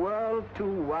 a world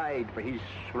too wide for his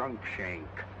shrunk shank,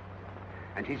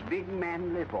 and his big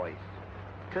manly voice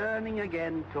turning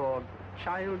again toward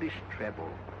childish treble,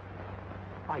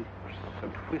 pipes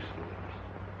and whistles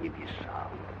in his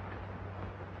sound.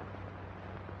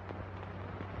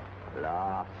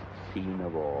 Last scene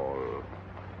of all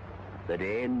that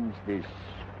ends this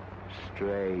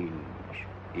strange,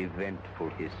 eventful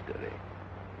history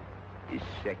is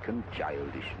second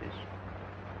childishness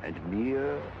and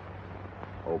mere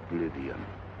oblivion.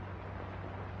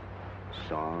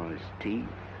 Sans teeth,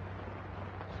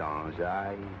 sans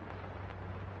eyes,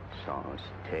 sans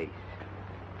taste,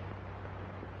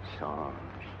 sans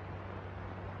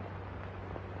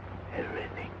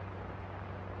everything.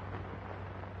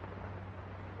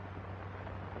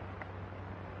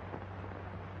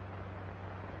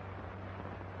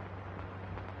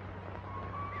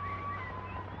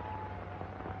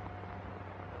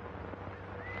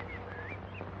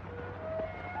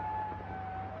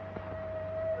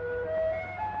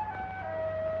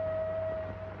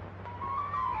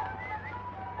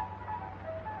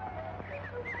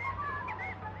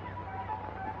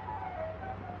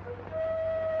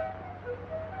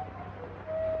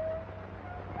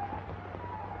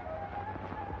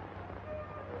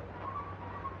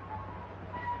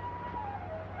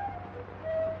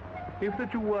 If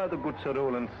that you were the good Sir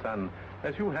Roland's son,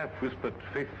 as you have whispered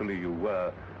faithfully you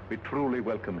were, we truly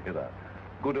welcome hither.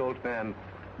 Good old man,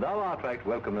 thou art right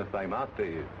welcome as thy master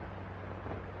is.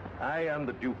 I am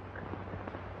the Duke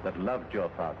that loved your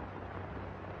father.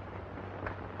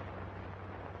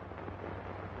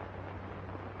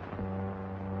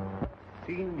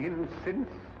 Seen him since?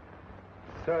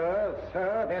 Sir,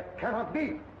 that cannot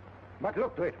be. But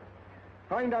look to it.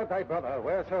 Find out thy brother,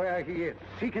 wheresoe'er he is.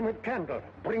 Seek him with candor.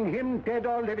 Bring him, dead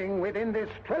or living, within this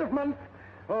 12 month,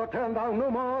 or turn thou no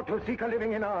more to seek a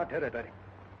living in our territory.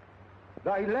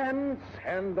 Thy lands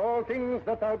and all things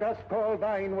that thou dost call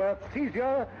thine worth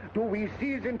seizure, do we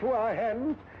seize into our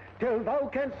hands, till thou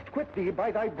canst quit thee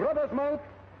by thy brother's mouth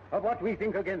of what we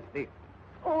think against thee.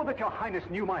 Oh, that your highness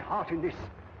knew my heart in this.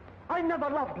 I never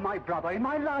loved my brother in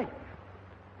my life.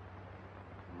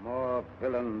 More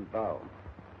villain thou.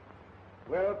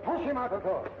 Well, push him out of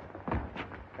doors.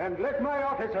 And let my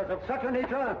officers of such a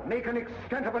nature make an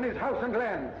extent upon his house and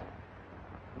lands.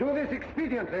 Do this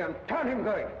expediently and turn him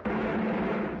going.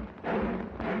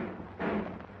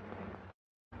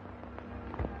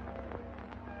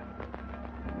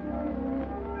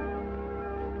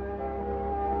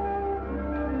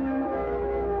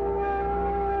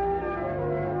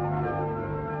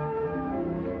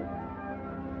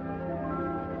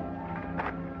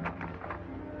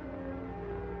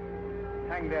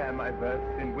 Hang there my birth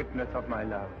in witness of my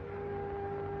love.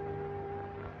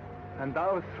 And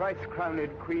thou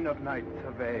thrice-crowned Queen of Night,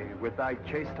 survey with thy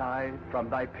chaste eye from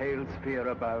thy pale sphere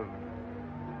above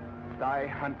thy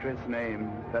huntress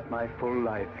name that my full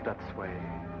life doth sway.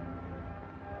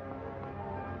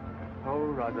 O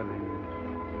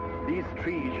Rosalind, these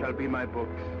trees shall be my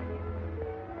books,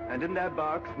 and in their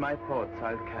barks my thoughts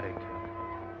I'll carry to,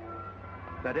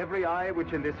 that every eye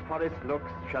which in this forest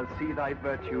looks shall see thy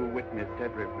virtue witnessed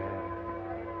everywhere.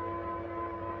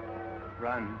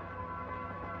 Run.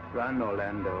 Run,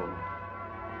 Orlando.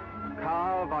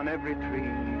 Carve on every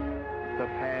tree the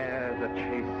fair, the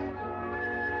chaste,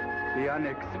 the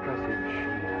unexpressive she.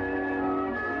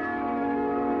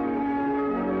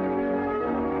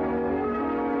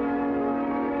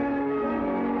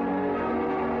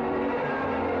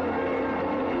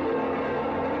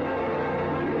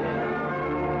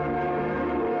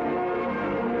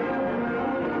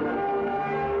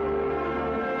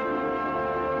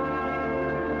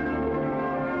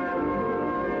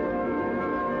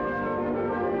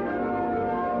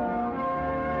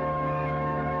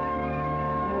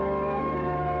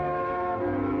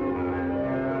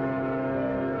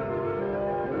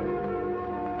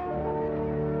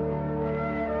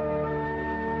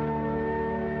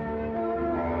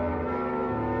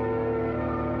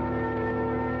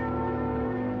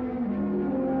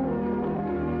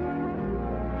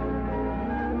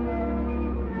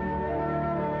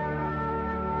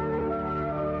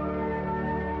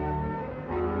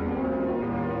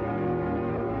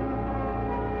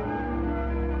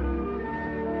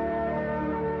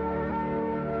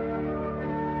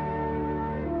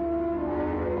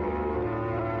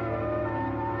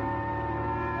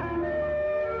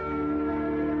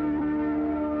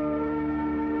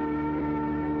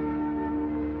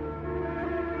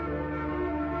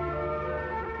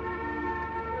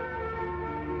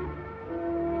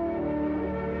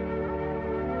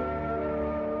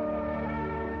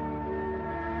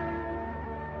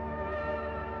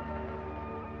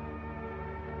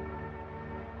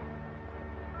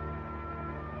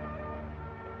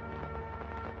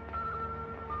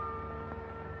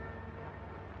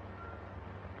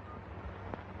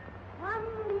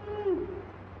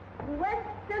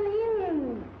 Western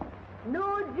Indian,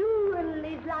 no jewel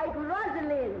is like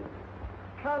Rosalind.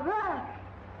 Traverse,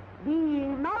 be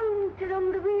mounted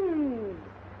on the wind,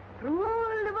 through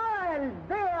all the world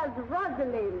bears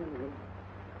Rosalind.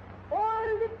 All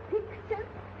the pictures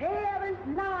fair as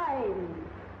line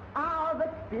are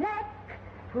but black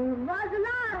for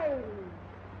Rosaline.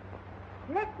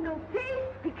 Let no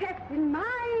face be kept in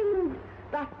mind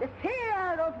but the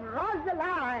fear of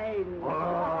Rosaline.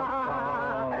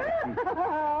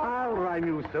 I'll rhyme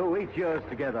you so 8 years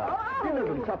together. Oh. Dinners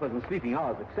and suppers and sleeping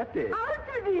hours accepted. Out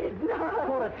of it now.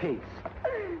 For a taste.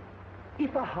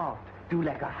 If a heart do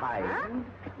lack a hind,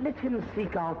 let him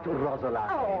seek out Rosaline.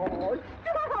 Oh,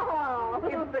 stop!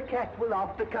 If the cat will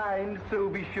after kind, so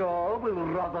be sure will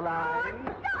Rosaline.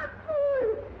 Stop,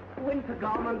 fool! Winter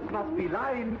garments must be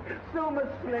lined, so must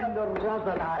slender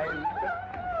Rosaline.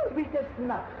 Sweetest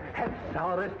nut and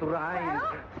sourest rind,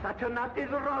 such a nut is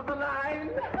Rosaline.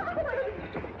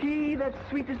 He that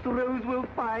sweetest rose will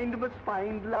find, must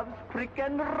find love's prick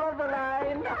and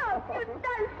Rosaline. Stop, you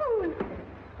dull fool!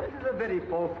 This is a very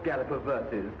false gallop of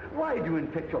verses. Why do you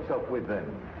infect yourself with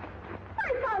them?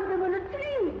 I found them on a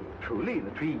tree. Truly,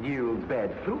 the tree yields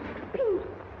bad fruit. Pink.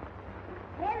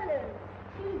 Helen,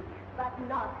 cheek, but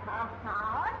not her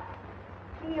heart.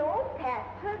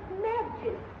 Cleopatra's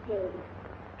majesty.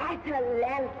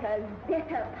 Atalanta's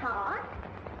bitter part.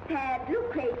 Sad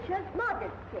Lucretia's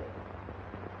modesty.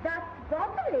 Thus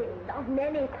Rosalind of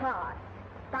many parts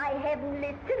by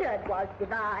heavenly synod was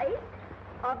devised,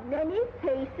 of many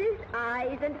faces,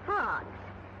 eyes, and hearts,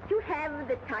 to have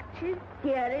the touches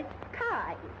dearest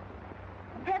kind.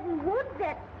 Heaven would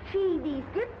that she these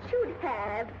gifts should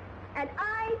have, and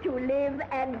I to live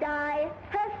and die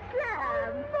her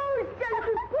slave. Oh, most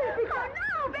gentle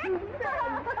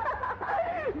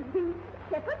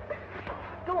Shepherd,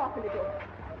 go off a little.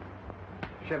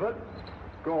 Shepherd,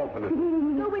 go off a little.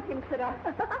 Go with him, sirrah.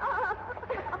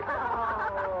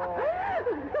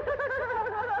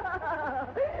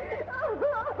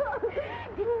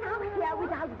 Didn't thou hear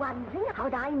without wondering how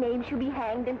thy name should be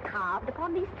hanged and carved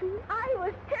upon these trees? I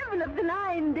was 7 of the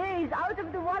 9 days out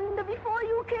of the wonder before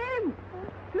you came.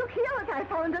 Look here what I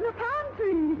found on a palm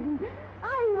tree.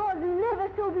 I was never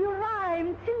so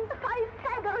berhymed since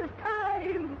Pythagoras'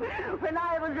 time, when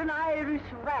I was an Irish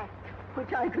rat,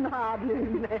 which I can hardly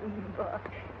remember.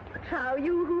 Trow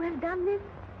you who has done this?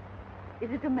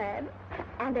 Is it a man?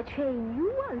 And a chain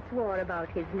you once wore about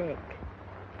his neck.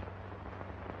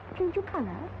 Change your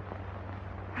color?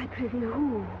 I prithee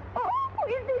who? Oh,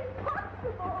 is this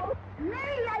possible?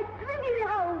 Nay, I prithee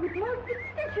thou, with most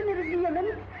exceptionary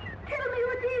vehemence, tell me who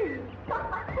it is. Oh,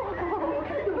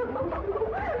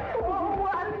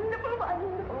 wonderful,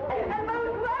 wonderful. And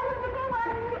most wonderful,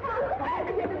 wonderful.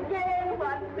 And yet again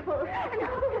wonderful. And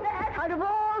after that, out of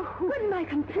all, when my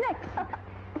complex.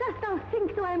 Dost thou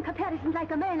think, though I am caparisoned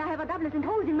like a man, I have a doublet and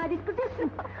holes in my disposition?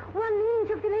 1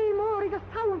 inch of delay more is a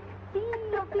south.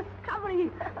 sea of discovery.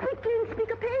 Quickly and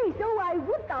speak apace. Oh, I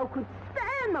would thou couldst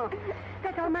stand,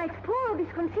 that thou mightst pour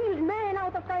this concealed man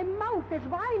out of thy mouth as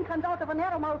wine comes out of a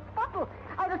narrow-mouthed bottle,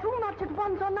 out of too much at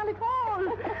once or none at all.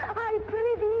 I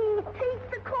pray thee,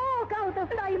 take the cork out of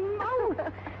thy mouth,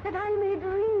 that I may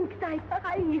drink thy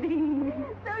tidings.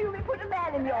 So you may put a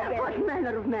man in your belly. What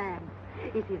manner of man?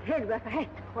 Is his head worth a hat,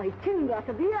 or his chin worth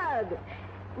a beard?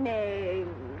 Nay,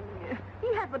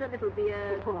 he hath but a little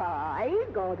beard. Why,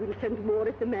 God will send more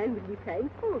if the man will be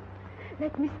thankful.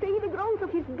 Let me stay the growth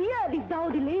of his beard if thou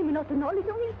delay me not the knowledge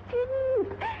of his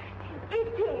chin. It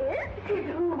is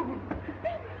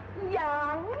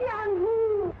young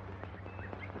who?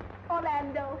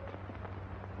 Orlando.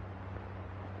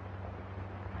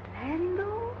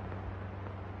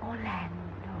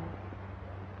 Orlando.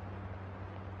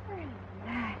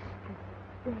 Alas,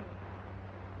 the day.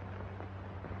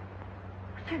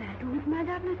 What shall I do with my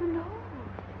lovely alone?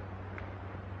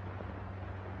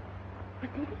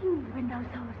 What did he when thou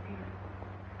sawest him?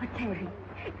 What said he?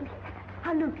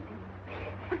 How looked he?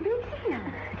 What makes he here?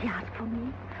 He asked for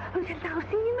me. Oh, shalt thou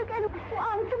see him again? Oh,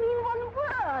 answer me in one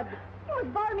word. You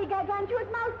must borrow me gargantuous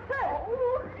mouth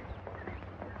first.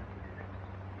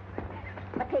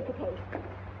 But take a taste.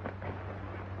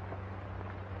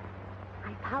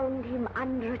 I found him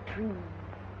under a tree,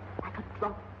 like a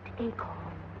dropped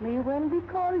acorn, may well be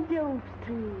called Jove's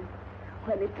tree,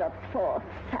 when it drops forth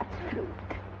such fruit.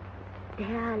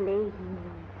 There lay he,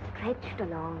 stretched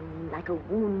along like a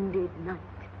wounded knight.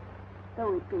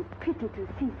 Though it be pity to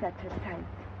see such a sight,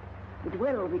 it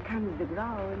well becomes the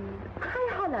ground. Cry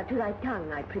holler to thy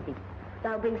tongue, I prithee.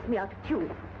 Thou bring'st me out of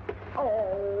tune.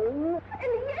 Oh,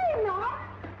 Elena!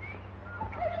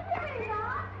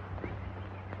 Elena!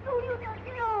 Oh, you don't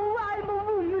know I'm a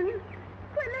woman.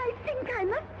 When I think I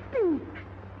must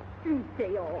speak.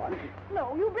 Stay on.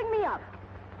 No, you bring me up.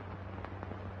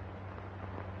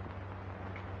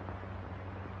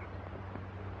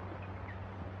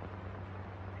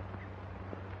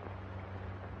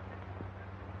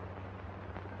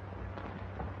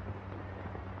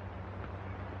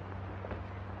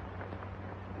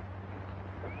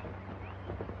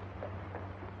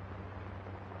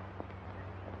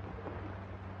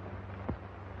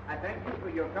 I thank you for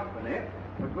your company.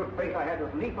 With good faith, I had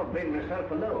as lief have been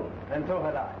myself alone. And so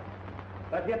had I.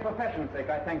 But yet for fashion's sake,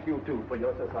 I thank you, too, for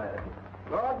your society.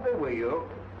 God be with you.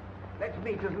 Let's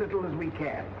meet as little as we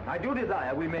can. I do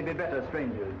desire we may be better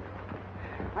strangers.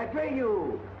 I pray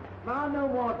you, mar no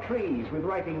more trees with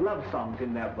writing love songs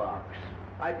in their barks.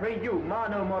 I pray you, mar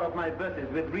no more of my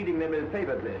verses with reading them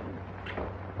ill-favoredly.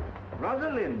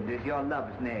 Rosalind is your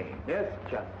love's name. Yes,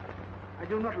 just. I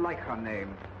do not like her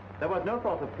name. There was no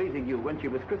thought of pleasing you when she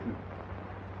was christened.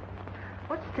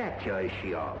 What stature is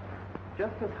she of?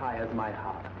 Just as high as my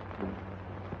heart.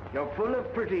 You're full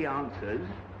of pretty answers.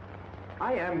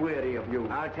 I am weary of you.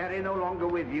 I'll tarry no longer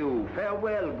with you.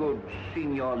 Farewell, good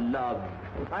Signor Love.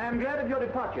 I am glad of your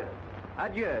departure.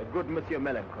 Adieu, good Monsieur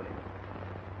Melancholy.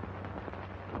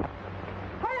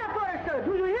 Hiya, Forrester,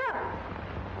 do you hear?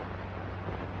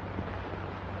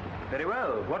 Very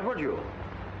well. What would you?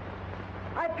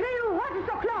 I pray you, what is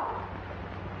the clock?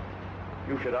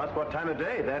 You should ask what time of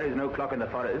day. There is no clock in the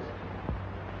forest.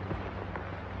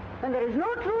 And there is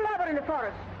no true lover in the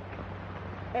forest,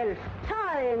 else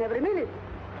sighing every minute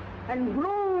and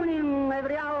groaning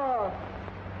every hour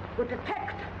would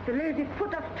detect the lazy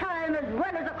foot of time as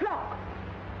well as a clock.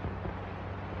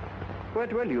 Where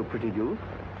dwell you, pretty youth?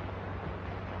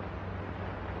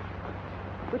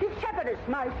 With his shepherdess,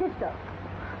 my sister.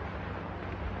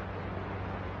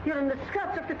 Here in the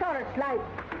skirts of the forest lie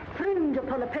fringe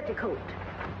upon a petticoat.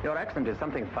 Your accent is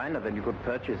something finer than you could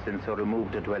purchase in so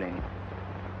removed a dwelling.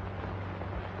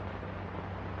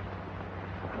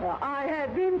 I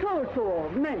have been told so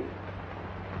of many.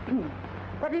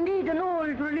 But indeed an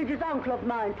old religious uncle of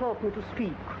mine taught me to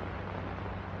speak.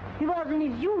 He was in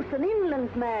his youth an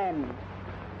inland man,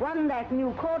 one that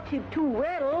knew courtship too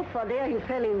well, for there he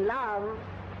fell in love.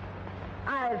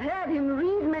 I've heard him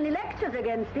read many lectures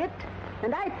against it,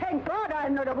 and I thank God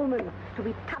I'm not a woman to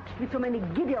be touched with so many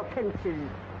giddy offenses.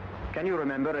 Can you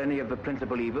remember any of the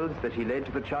principal evils that he laid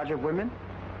to the charge of women?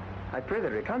 I pray thee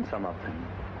recount some of them.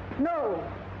 No.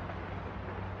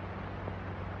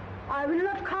 I will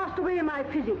not cast away my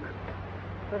physic,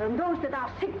 but on those that are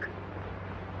sick.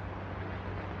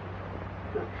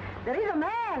 There is a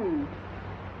man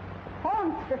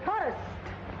haunts the forest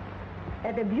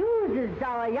that abuses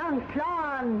our young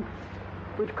plants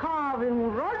with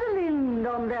carving Rosalind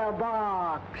on their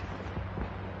barks,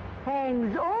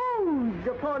 hangs oaths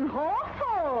upon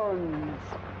hawthorns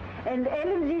and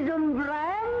elsies on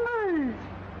brambles.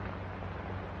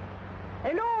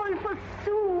 and all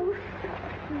forsooth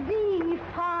thee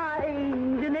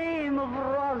find the name of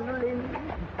Rosalind.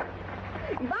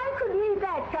 If I could meet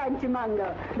that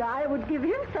fancy-monger, I would give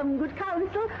him some good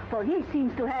counsel, for he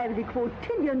seems to have the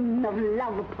quotidian of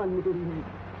love upon him.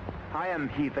 I am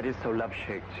he that is so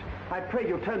love-shaked. I pray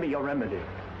you tell me your remedy.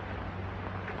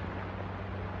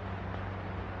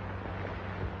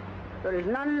 There is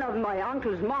none of my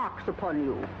uncle's marks upon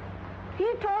you. He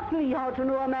taught me how to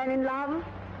know a man in love.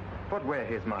 What were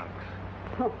his marks?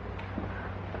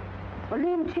 A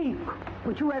lean cheek,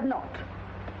 which you have not.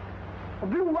 A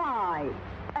blue eye,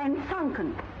 and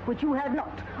sunken, which you have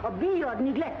not. A beard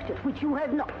neglected, which you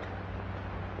have not.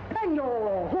 Then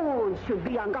your hose should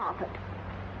be ungartered,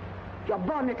 your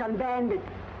bonnet unbanded,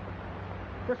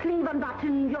 your sleeve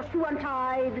unbuttoned, your shoe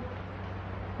untied,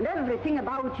 and everything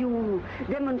about you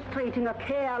demonstrating a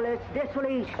careless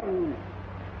desolation.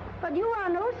 But you are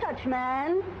no such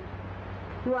man.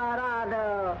 You are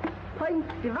rather point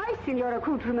device in your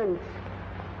accoutrements,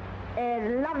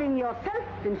 as loving yourself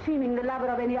than seeming the lover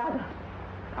of any other.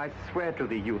 I swear to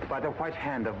thee, youth, by the white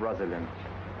hand of Rosalind,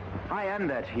 I am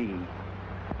that he,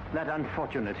 that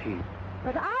unfortunate he.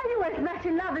 But are you as much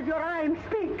in love as your rhymes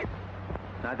speak?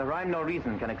 Neither rhyme nor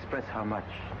reason can express how much.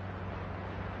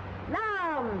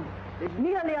 Love is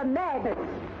merely a madness,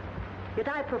 yet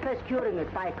I profess curing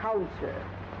it by counsel.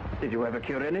 Did you ever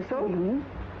cure any soul? Mm-hmm.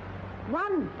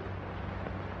 One.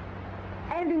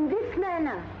 And in this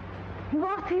manner, he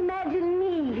was to imagine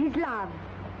me, his love,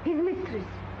 his mistress,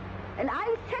 and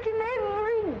I set him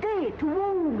every day to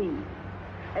woo me,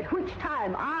 at which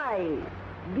time I,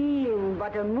 being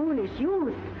but a moonish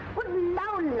youth, would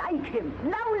now like him,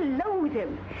 now loathe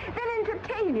him, then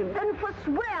entertain him, then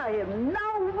forswear him,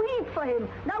 now weep for him,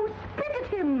 now spit at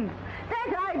him,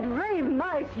 that I'd rave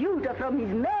my suitor from his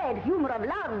mad humor of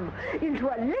love into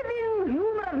a living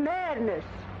humor of madness.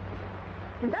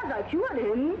 And thus I cured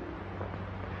him.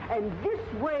 And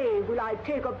this way will I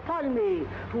take upon me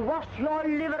to wash your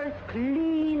liver as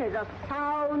clean as a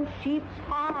sound sheep's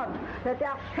heart, that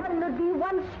there shall not be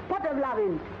one spot of love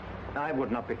in it. I would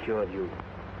not be cured, you.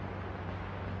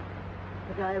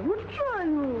 But I would cure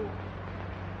you,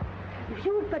 if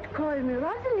you would but call me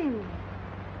Rosalind,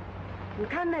 and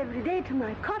come every day to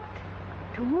my cot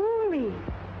to woo me.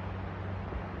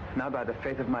 Now by the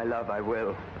faith of my love I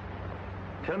will.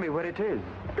 Tell me where it is.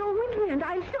 Go with me and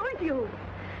I'll show it you.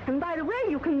 And by the way,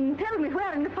 you can tell me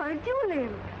where in the forest you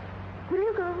live. Will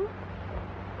you go?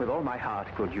 With all my heart,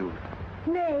 good youth.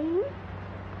 Nay,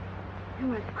 you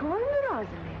must call me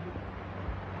Rosalind.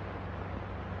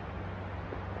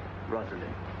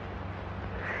 Rosalind.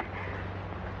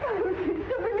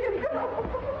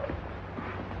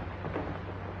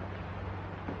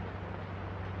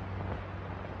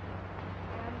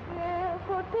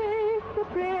 Therefore take the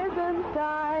present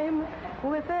time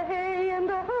with the hay and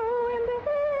the hoe and the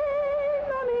hay,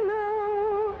 mommy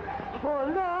low. For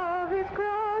love is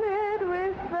crowned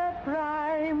with the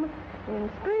prime in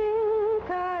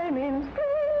springtime,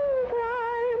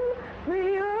 the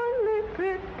only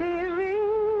pretty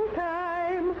ring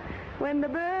time, when the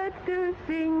birds do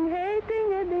sing, hey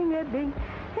ding-a-ding-a-ding,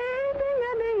 hey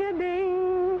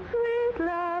ding-a-ding-a-ding, sweet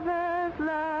lovers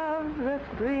love the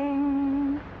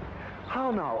spring.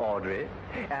 How now, Audrey?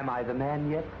 Am I the man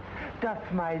yet?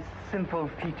 Doth my simple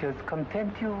features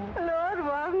content you? Lord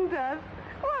wonders,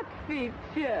 what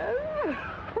features?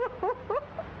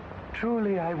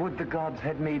 Truly, I would the gods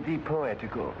had made thee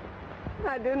poetical.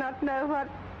 I do not know what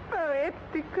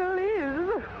poetical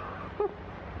is.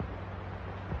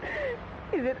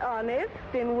 Is it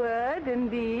honest in word and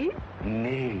deed?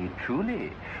 Nay,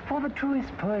 truly, for the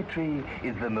truest poetry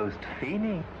is the most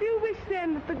feigning. You wish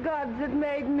then that the gods had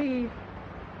made me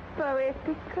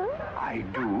poetical? I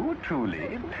do,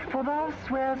 truly, for thou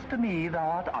swearest to me thou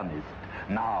art honest.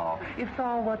 Now, if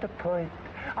thou wert a poet,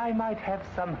 I might have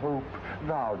some hope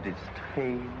thou didst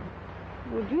feign.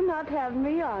 Would you not have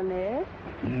me honest?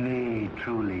 Nay,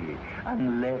 truly,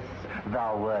 unless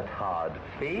thou wert hard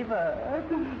favored.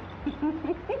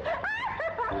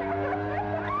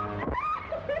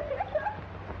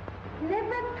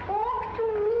 Never talk to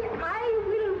me, I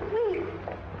will weep.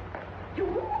 To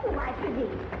whom, I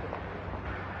forgive.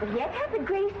 But yet have the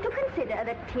grace to consider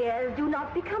that tears do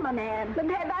not become a man. But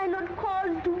have I not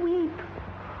cause to weep?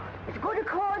 As good a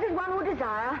cause as one would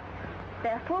desire.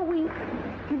 Therefore weep.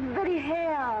 His very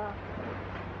hair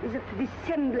is of the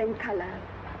dissembling color,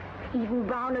 even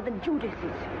browner than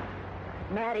Judas's.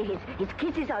 Marry, his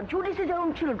kisses are Judas's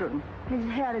own children. His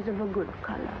hair is of a good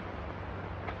color.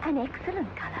 An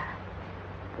excellent color.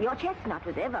 Your chestnut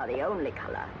was ever the only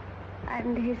color.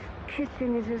 And his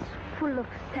kissing is as full of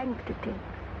sanctity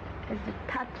as the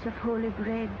touch of holy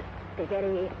bread. The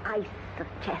very ice of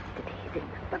chastity is in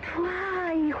them. But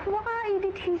why? Why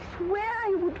did he swear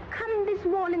he would come this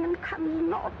morning and comes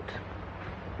not?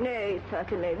 Nay,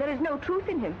 certainly. There is no truth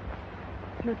in him.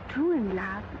 Not true in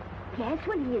love. Yes,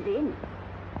 when he is in.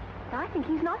 I think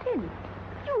he's not in.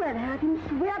 You had heard him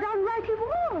swear downright he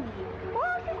was.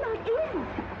 Was he not in?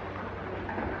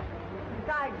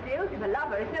 Besides, the oath of a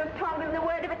lover is no stronger than the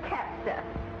word of a tapster.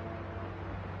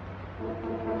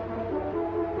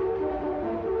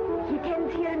 He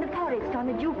tends here in the forest on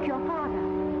the Duke, your father.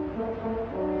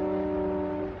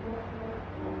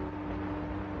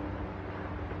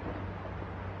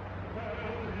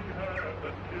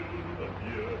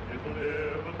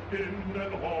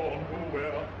 And horn to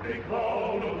wear, a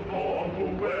crown of thorn to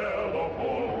wear the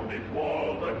horn. It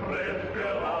was a crest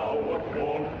where thou wast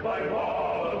born, thy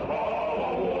father's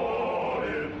father wore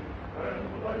it, and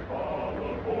thy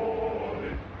father bore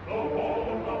it, the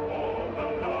horn upon the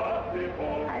glassy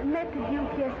horn. I met the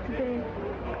Duke yesterday.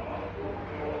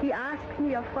 He asked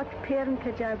me of what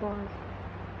parentage I was.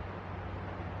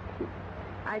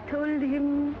 I told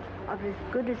him of as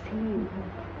good as he.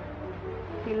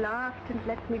 He laughed and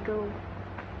let me go.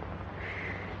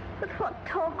 But what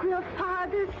talk will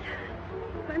fathers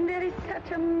when there is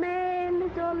such a man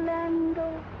as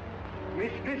Orlando?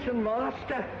 Mistress and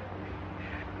master,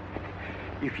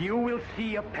 if you will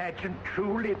see a pageant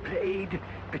truly played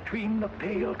between the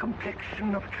pale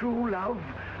complexion of true love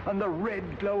and the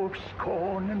red glow of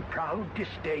scorn and proud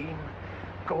disdain,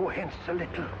 go hence a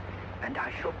little, and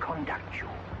I shall conduct you.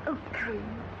 Oh,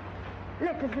 come,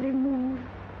 let us remove.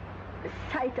 The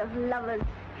sight of lovers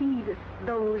feedeth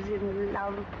those in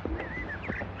love.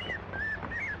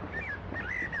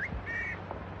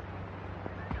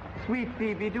 Sweet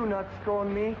Phoebe, do not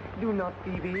scorn me. Do not,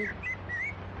 Phoebe.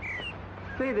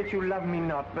 Say that you love me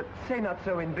not, but say not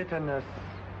so in bitterness.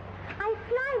 I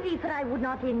fly thee, for I would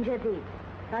not injure thee.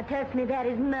 Thou tell'st me there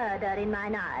is murder in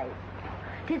mine eyes.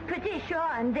 'Tis pretty sure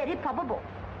and very probable.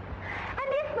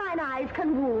 And if mine eyes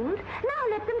can wound, now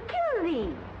let them kill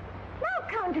thee. Now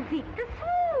counterfeit the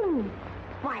swoon.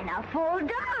 Why now fall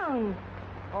down?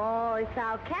 Oh, if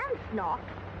thou canst not.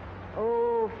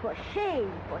 Oh, for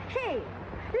shame, for shame.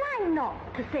 Lie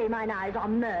not to say mine eyes are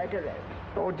murderers.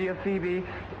 Oh, dear Phoebe,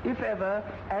 if ever,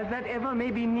 as that ever may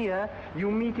be near,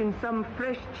 you meet in some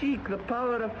fresh cheek the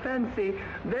power of fancy,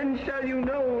 then shall you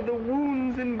know the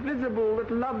wounds invisible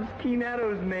that love's keen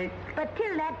arrows make. But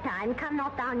till that time, come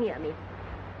not thou near me.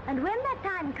 And when that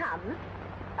time comes,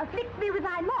 afflict me with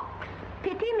thy mocks.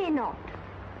 Pity me not.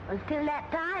 Until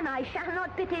that time, I shall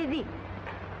not pity thee.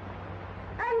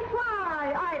 And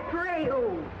why, I pray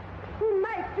you, who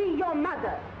might be your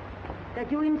mother,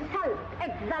 that you insult,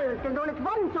 exult, and all at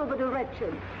once over the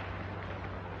wretched?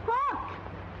 What?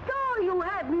 Though you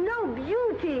have no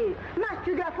beauty, must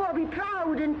you therefore be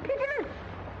proud and pitiless?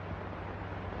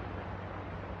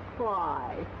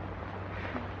 Why?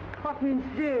 What means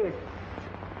this?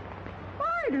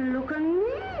 Why, look at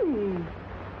me.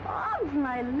 Odds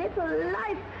my little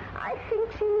life, I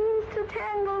think she means to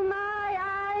tangle my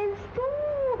eyes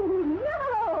too.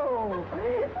 No!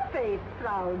 Faith,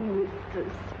 proud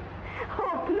mistress,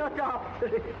 hope not after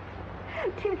it.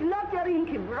 'Tis not your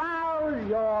inky brows,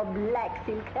 your black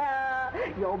silk hair,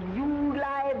 your bugle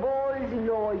eyeballs,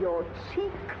 nor your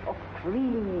cheek of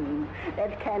cream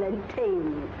that can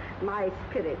entain my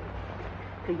spirit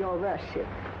to your worship.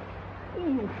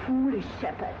 You foolish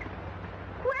shepherd,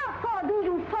 wherefore do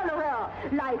you follow her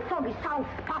like foggy south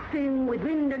puffing with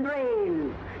wind and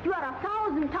rain? You are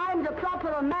 1,000 times a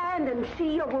properer man than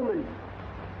she a woman.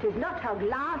 'Tis not her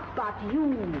glass, but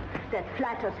you that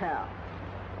flatters her.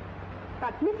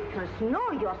 But, mistress,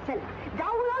 know yourself.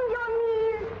 Down on your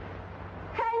knees.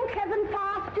 Thank heaven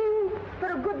fasting for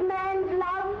a good man's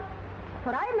love.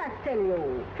 For I must tell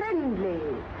you, friendly,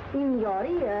 in your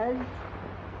ears,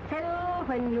 tell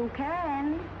when you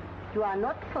can. You are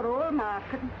not for all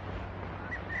market.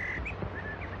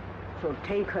 So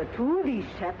take her to thee,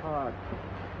 shepherd.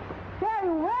 Very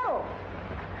well.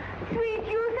 Sweet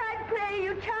youth, I pray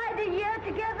you, chide a year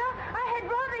together. I had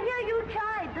rather hear you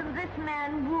chide than this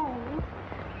man woo.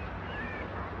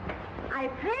 I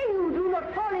pray you do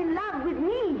not fall in love with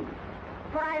me,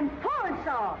 for I am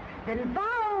falser than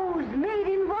vows made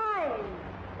in wine.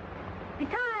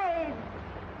 Besides,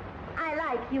 I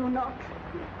like you not.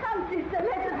 Come, sister,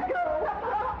 let us go.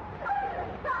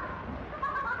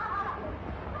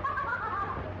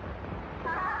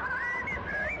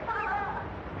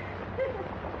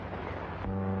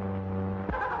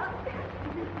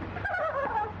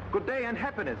 Good day and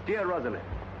happiness, dear Rosalind.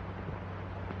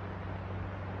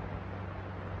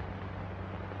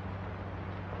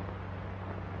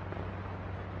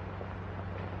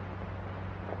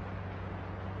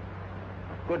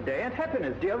 Good day and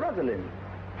happiness, dear Rosalind.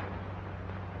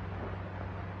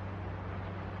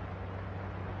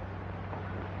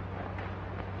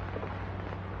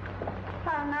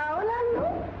 How now,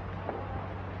 Orlando?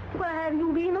 Where have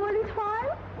you been all this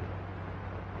while?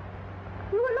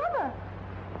 You a lover.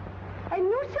 And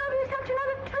you serve me such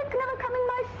another trick never come in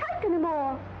my sight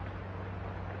anymore.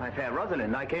 My fair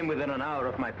Rosalind, I came within an hour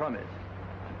of my promise.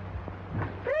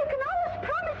 Break an hour's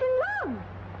promise in love.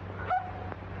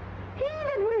 He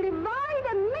that will divide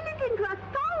a minute into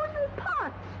 1,000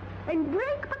 parts and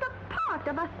break but a part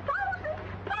of 1,000th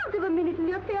part of a minute in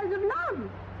the affairs of love.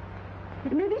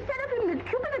 It may be said of him that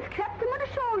Cupid has clapped him on the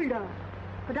shoulder,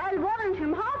 but I'll warrant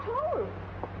him heart whole.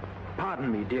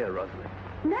 Pardon me, dear Rosalind.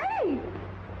 Nay,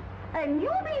 and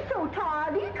you be so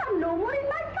tardy, come no more in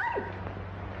my sight.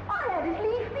 I had as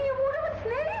lief be a wood of a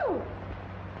snail.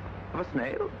 Of a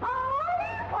snail?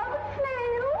 Aye, of a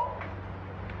snail.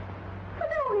 For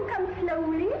though he comes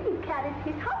slowly, he carries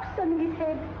his house on his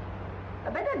head. A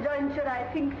better jointure, I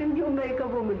think, than you make a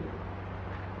woman.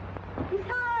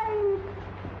 Besides,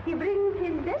 he brings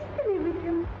his destiny with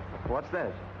him. What's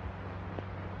that?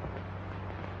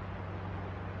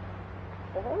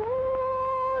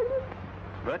 Oh,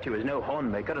 Virtue is no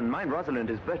horn maker, and mine Rosalind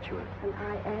is virtuous. and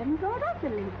I am your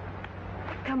Rosalind.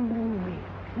 Come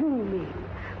woo me,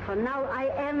 for now I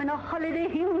am in a holiday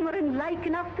humor and like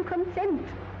enough to consent.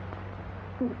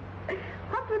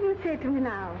 What would you say to me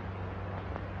now?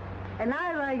 And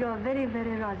I were your very,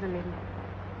 very Rosalind.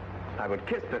 I would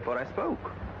kiss before I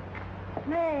spoke.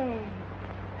 Nay.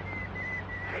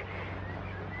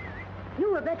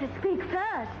 You had better speak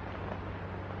first.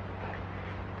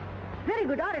 Very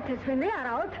good orators, when they are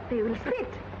out, they will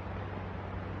spit.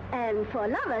 And for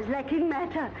lovers lacking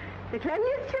matter, the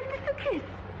cleanliest shift is to kiss.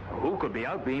 Who could be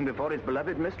out being before his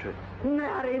beloved mistress?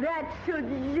 Marry, that should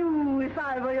you if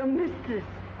I were your mistress.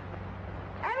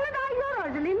 Am not I your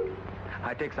Rosalind?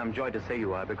 I take some joy to say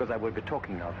you are, because I will be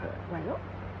talking of her. Well,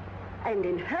 and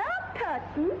in her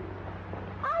person,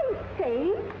 I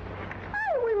say,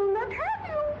 I will not have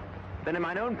you. Then in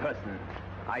mine own person,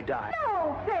 I die.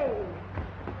 No, Faye.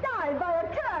 Die by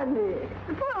attorney.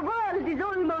 The poor world is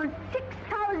almost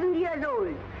 6,000 years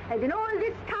old. And in all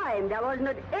this time, there was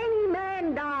not any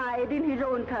man died in his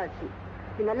own person,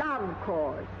 in a love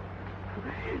cause.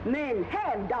 Men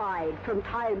have died from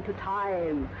time to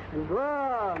time, and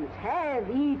worms have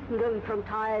eaten them from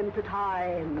time to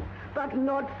time, but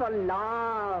not for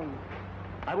love.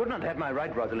 I would not have my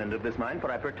right, Rosalind, of this mind, for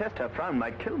I protest her frown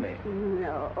might kill me.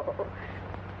 No.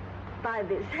 By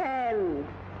this hand,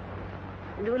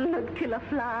 it will not kill a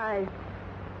fly.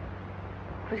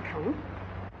 But come.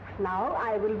 Now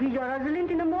I will be your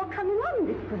Rosalind in a more coming on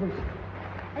disposition.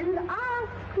 And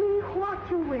ask me what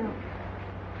you will.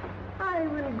 I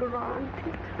will grant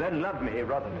it. Then love me,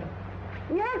 Rosalind.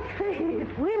 Yes,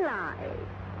 Faith, will I.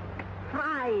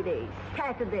 Fridays,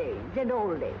 Saturdays, and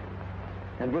all days.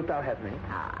 And wilt thou have me?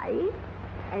 Aye,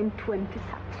 and 20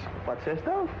 such. What sayest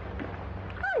thou?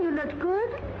 Are you not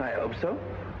good? I hope so.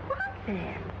 What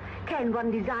then? Can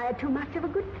one desire too much of a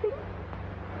good thing?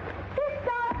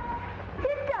 Sister!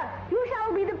 Sister! You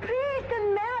shall be the priest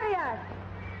and marry us!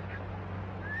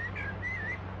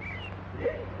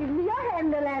 Give me your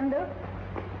hand, Orlando.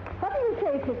 What do you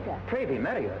say, sister? Pray thee,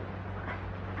 marry her.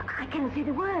 I cannot say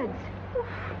the words.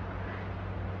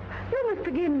 You must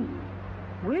begin.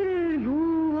 Will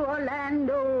you,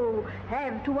 Orlando,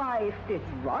 have to wife this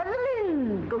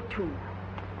Rosalind? Go to.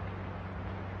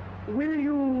 Will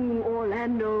you,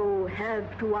 Orlando,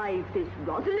 have to wife this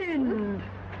Rosalind?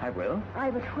 I will.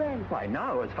 I but when? Why,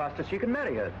 now, as fast as she can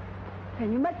marry her.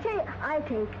 Then you must say, I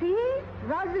take thee,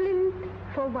 Rosalind,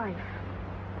 for wife.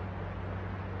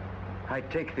 I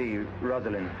take thee,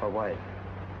 Rosalind, for wife.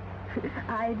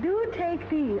 I do take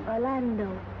thee,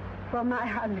 Orlando, for my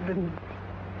husband.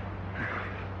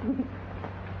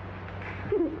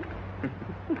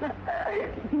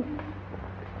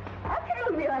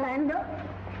 Tell me, Orlando,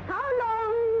 how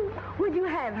long would you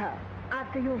have her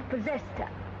after you've possessed her?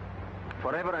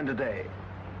 Forever and a day.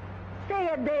 Say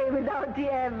a day without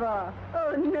the ever.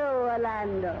 Oh, no,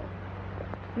 Orlando.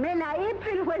 Men are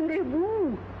April when they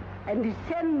woo, and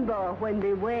December when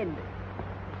they wed.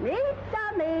 Mates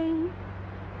are May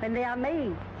when they are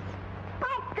maids.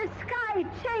 But the sky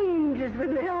changes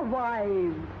when they are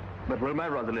wives. But will my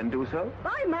Rosalind do so?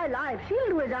 By my life, she'll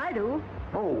do as I do.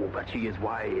 Oh, but she is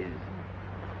wise.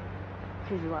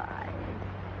 She's wise.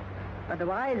 But the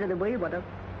wise are the wayward.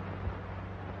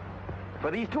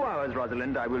 For these 2 hours,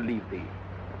 Rosalind, I will leave thee.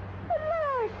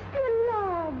 Alas, dear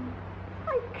love,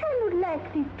 I cannot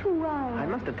lack these 2 hours. I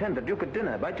must attend the Duke at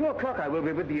dinner. By 2 o'clock I will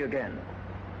be with thee again.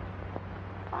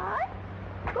 I?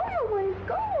 Do you always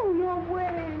go your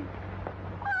way.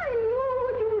 I knew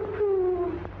what you would do.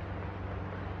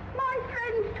 My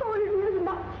friends told me as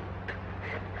much,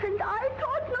 and I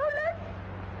thought no less.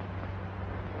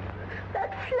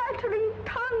 That flattering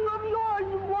tongue of yours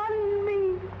won me.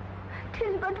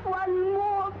 'Tis but one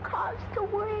more cast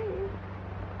away.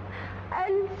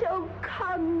 And so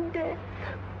come death.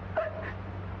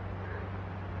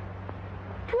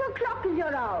 2 o'clock is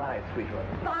your hour. Aye, sweetheart.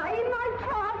 By my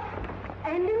troth,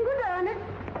 and in good earnest,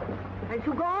 and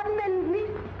to God mend me,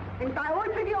 and by all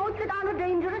pretty oaths that are not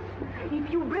dangerous, if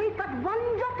you break but one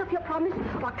jot of your promise,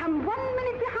 or come 1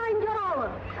 minute behind your hour,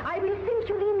 I will think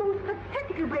you the most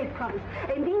pathetic you break promise,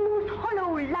 and the most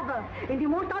hollow lover, and the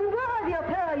most unworthy of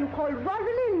her you call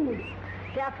Rosalind.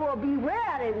 Therefore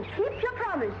beware and keep your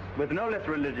promise. With no less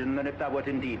religion than if thou wert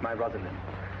indeed my Rosalind.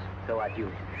 So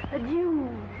adieu. Adieu.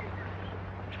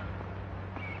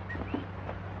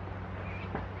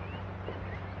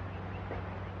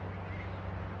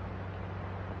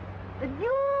 Adieu.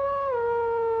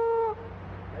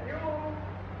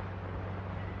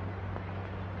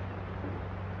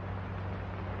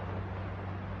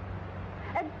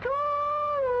 Adieu.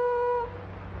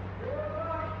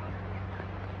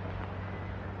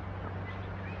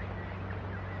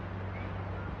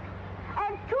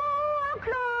 At 2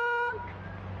 o'clock.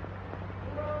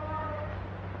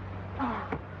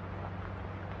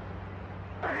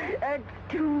 At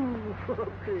 2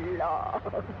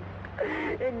 o'clock.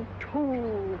 And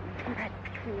 2 at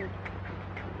 2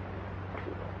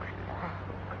 o'clock.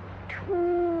 2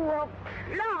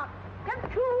 o'clock. At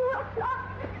 2 o'clock.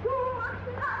 2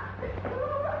 o'clock. 2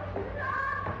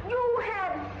 o'clock. You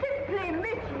have simply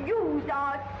misused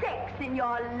our sex in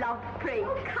your love praise.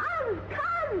 Come,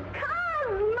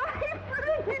 my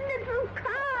pretty little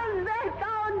Carl, that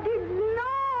thou did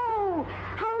know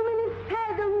how many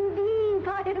fathoms deep I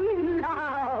am in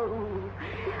love.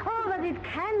 Oh, but it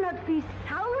cannot be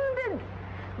sounded.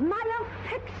 My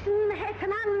affection hath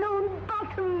an unknown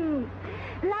bottom,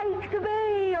 like the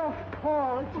Bay of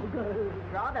Portugal.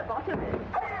 Rather bottomless.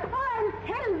 Oh, I'll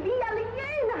tell thee,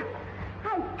 Aliena, I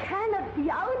cannot be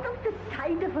out of the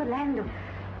sight of Orlando.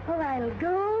 Oh, I'll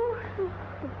go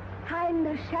behind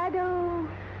the shadow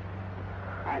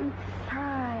and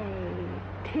sigh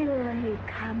till he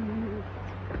comes.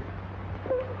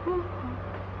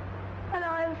 And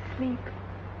I'll sleep.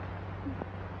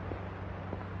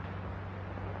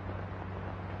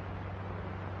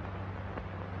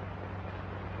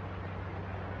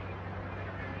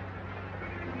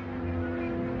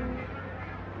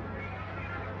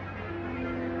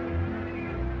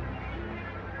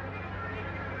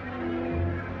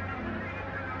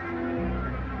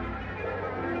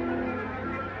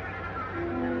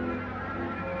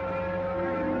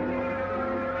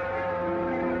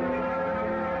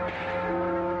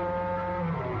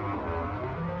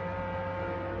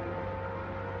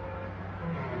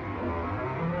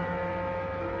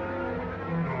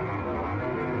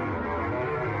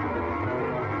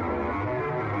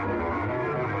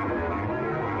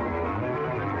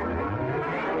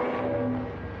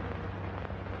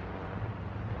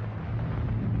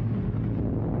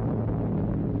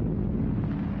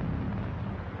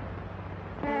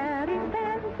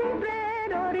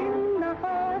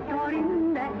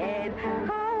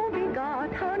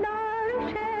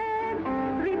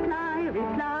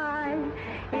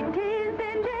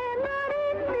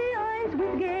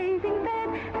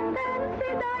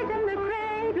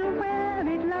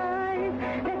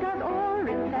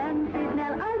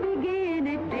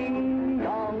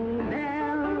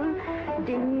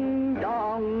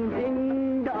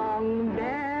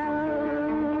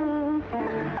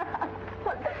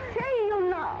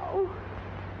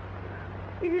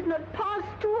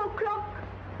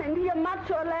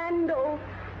 Orlando,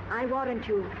 I warrant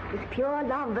you, with pure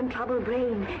love and troubled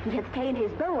brain, he hath ta'en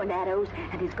his bow and arrows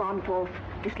and is gone forth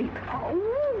to sleep.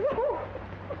 Oh.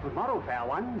 Good morrow, fair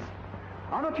ones.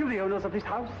 Are not you the owners of this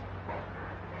house?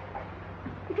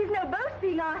 It is no boast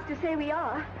being asked to say we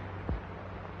are.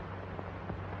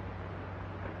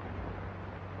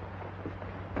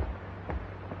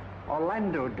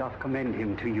 Orlando doth commend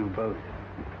him to you both.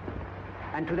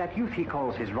 And to that youth he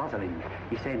calls his Rosalind,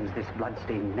 he sends this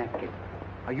blood-stained napkin.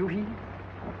 Are you he?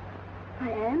 I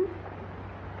am.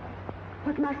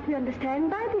 What must we understand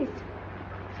by this?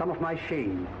 Some of my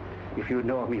shame, if you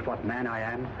know of me what man I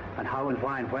am, and how and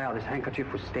why and where this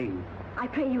handkerchief was stained. I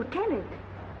pray you tell it.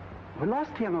 When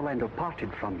last young Orlando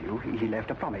parted from you, he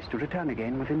left a promise to return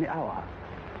again within the hour.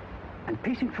 And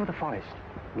pacing through the forest,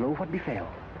 lo what befell.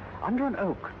 Under an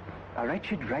oak, a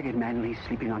wretched, ragged man lay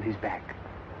sleeping on his back.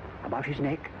 About his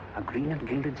neck, a green and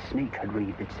gilded snake had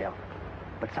wreathed itself.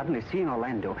 But suddenly, seeing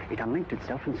Orlando, it unlinked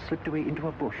itself and slipped away into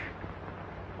a bush,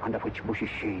 under which bush's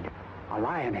shade a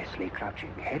lioness lay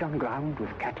crouching, head on ground,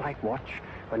 with cat-like watch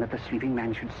whenever the sleeping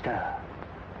man should stir.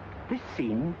 This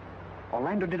seen,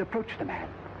 Orlando did approach the man,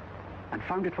 and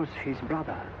found it was his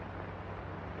brother,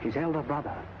 his elder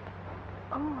brother.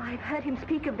 Oh, I've heard him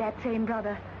speak of that same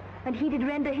brother, and he did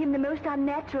render him the most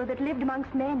unnatural that lived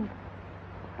amongst men.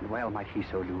 And well might he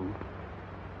so do,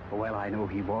 for well I know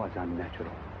he was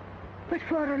unnatural. But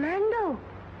for Orlando,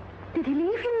 did he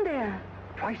leave him there?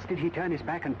 Twice did he turn his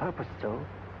back and purposed so,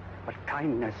 but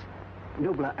kindness,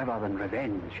 nobler ever than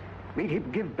revenge, made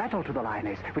him give battle to the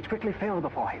lioness, which quickly fell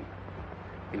before him,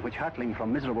 in which hurtling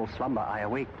from miserable slumber I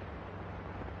awaked.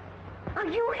 Are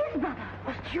you his brother?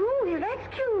 Was you he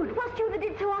rescued? Was you that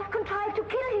did so oft contrive to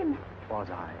kill him? Was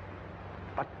I?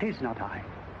 But 'tis not I.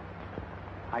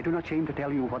 I do not shame to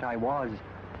tell you what I was,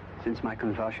 since my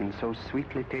conversion so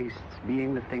sweetly tastes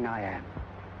being the thing I am.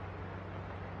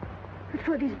 But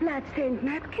for this blood-stained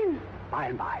napkin? By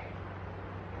and by.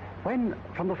 When,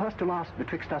 from the first to last,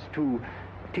 betwixt us two,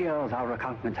 tears our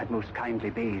accountments had most kindly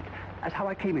bathed, as how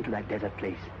I came into that desert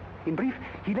place. In brief,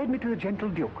 he led me to the gentle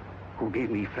Duke, who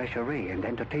gave me fresh array and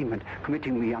entertainment,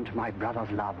 committing me unto my brother's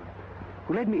love,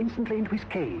 who led me instantly into his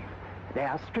cave,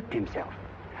 there stripped himself,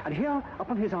 and here,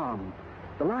 upon his arm,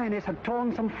 the lioness had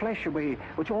torn some flesh away,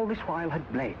 which all this while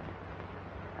had bled.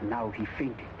 And now he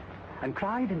fainted, and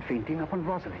cried in fainting upon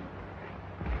Rosalind.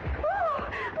 Oh,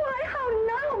 why, how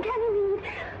now,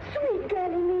 Ganymede? Sweet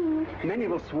Ganymede. Many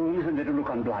will swoon when they do look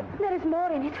on blood. There is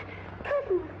more in it.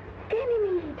 Cousin,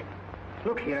 Ganymede.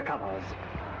 Look, here it covers.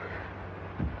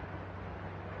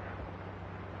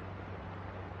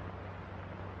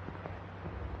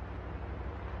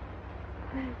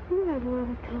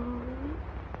 Never told.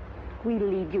 We'll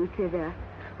lead you thither.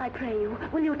 I pray you,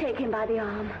 will you take him by the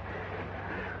arm?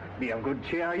 Be of good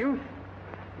cheer, youth.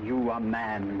 You are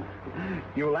man.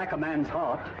 You lack a man's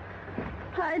heart.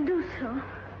 I do so.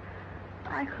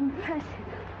 I confess it.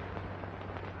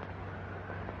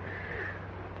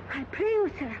 I pray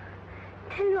you, sir,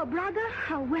 tell your brother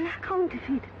how well I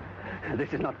counterfeit.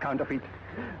 This is not counterfeit.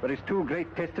 There is too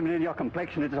great testimony in your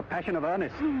complexion. It is a passion of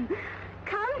earnest.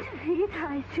 Counterfeit,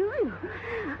 I assure you.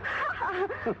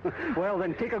 Well,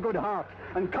 then take a good heart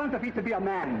and counterfeit to be a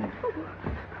man.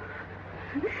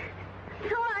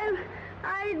 So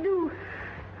I do.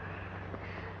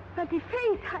 But in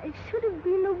faith, I should have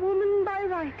been a woman by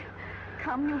right.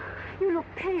 Come, you look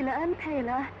paler and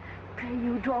paler. Pray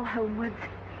you draw homewards.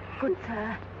 Good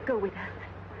sir, go with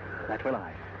us. That will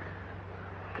I.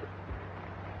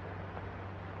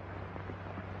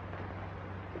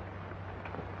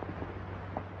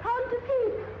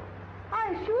 Counterfeit,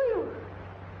 I assure you.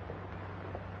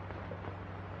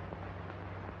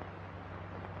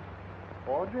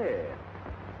 Audrey,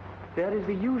 there is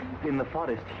a youth in the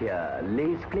forest here,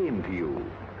 lays claim to you.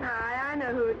 Aye, I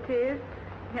know who it is.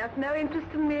 He has no interest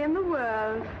in me in the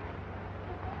world.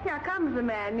 Here comes the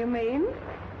man, you mean?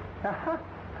 Aha.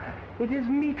 It is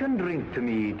meat and drink to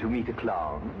me to meet a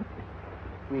clown.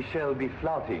 We shall be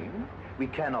flouting. We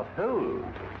cannot hold.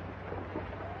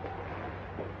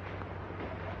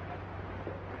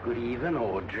 Good even,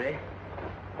 Audrey.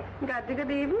 Good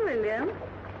even, William.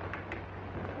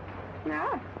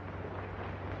 Yeah.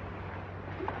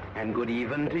 And good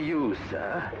even to you,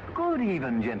 sir. Good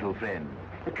even, gentle friend.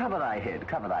 Cover thy head,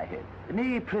 cover thy head.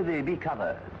 Nay, prithee, be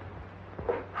covered.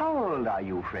 How old are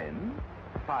you, friend?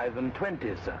 5 and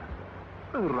 20, sir.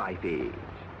 A ripe age.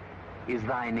 Is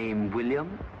thy name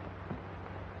William?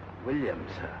 William,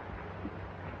 sir.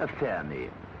 A fair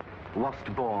name.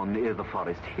 Wast born i' the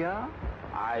forest here?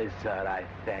 Aye, sir, I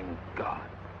thank God.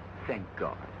 Thank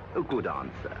God. A good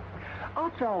answer.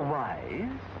 Art thou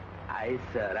wise? Aye,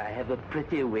 sir, I have a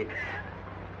pretty wit.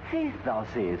 Faith, thou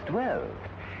sayest well.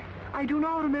 I do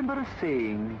now remember a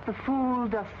saying, the fool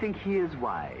doth think he is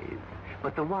wise,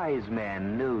 but the wise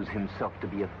man knows himself to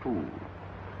be a fool.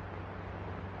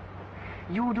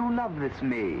 You do love this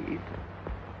maid?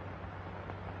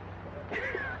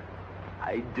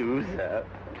 I do, sir.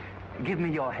 Give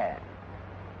me your hand.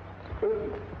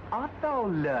 Art thou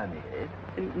learned?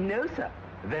 No, sir.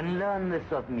 Then learn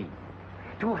this of me.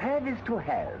 To have is to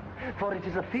have, for it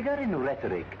is a figure in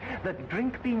rhetoric that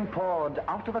drink being poured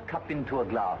out of a cup into a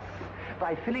glass,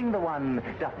 by filling the one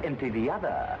doth empty the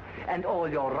other, and all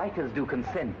your writers do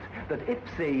consent that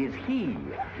ipse is he.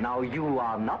 Now you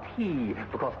are not he,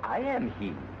 because I am he.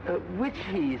 Which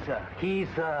he, sir? He,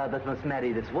 sir, that must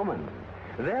marry this woman.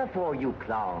 Therefore, you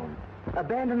clown,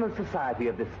 abandon the society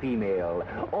of this female,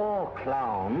 or,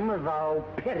 clown, thou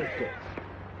perishest.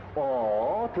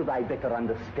 Or, to thy better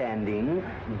understanding,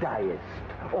 diest.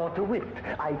 Or to wit,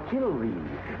 I kill thee,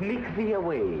 make thee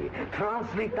away,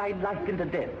 translate thy life into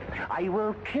death. I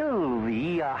will kill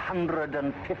thee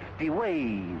 150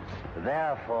 ways.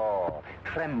 Therefore,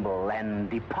 tremble and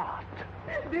depart.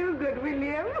 Do good,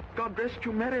 William. God rest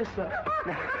you merry, sir.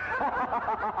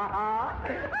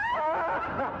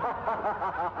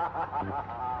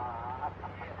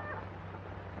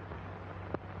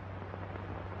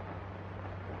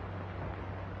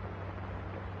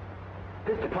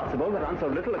 Is it possible that on so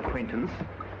little acquaintance,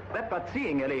 that but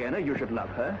seeing Eleanor you should love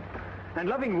her, and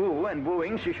loving woo and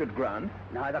wooing she should grant?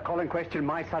 Neither call in question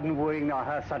my sudden wooing nor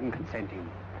her sudden consenting.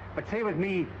 But say with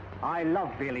me, I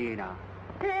love Eleanor.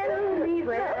 Tell me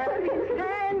where it's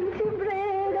fancy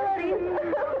bread or in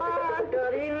the heart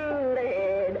or in the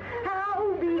head.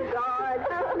 How be God,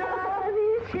 how love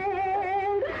is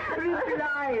shed.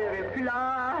 Reply,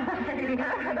 reply.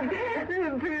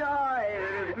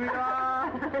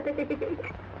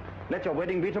 Let your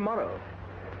wedding be tomorrow.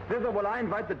 Thither will I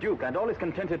invite the Duke and all his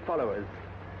contented followers.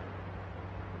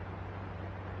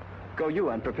 Go you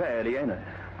and prepare Eleanor.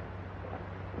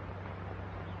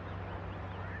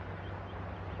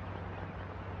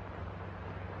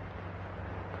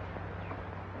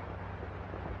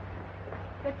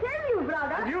 I tell you,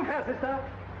 brother. And you, fair sister.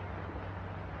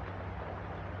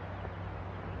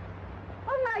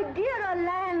 Oh, my dear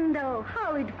Orlando,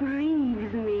 how it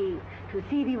grieves me to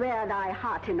see thee wear thy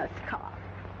heart in a scarf.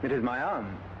 It is my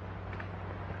arm.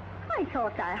 I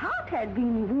thought thy heart had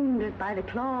been wounded by the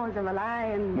claws of a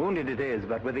lion. Wounded it is,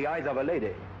 but with the eyes of a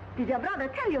lady. Did your brother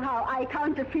tell you how I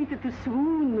counterfeited to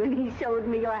swoon when he showed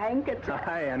me your handkerchief?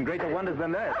 Aye, and greater wonders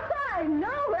than that. I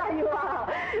know where you are.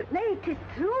 Nay, 'tis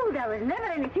true, there was never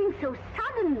anything so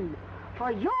sudden.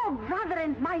 For your brother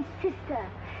and my sister,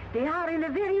 they are in a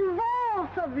very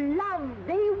vault of love.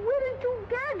 They will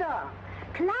together.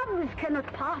 Clubs cannot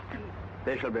part them.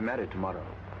 They shall be married tomorrow.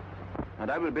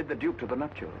 And I will bid the Duke to the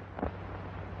nuptial.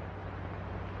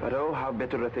 But oh, how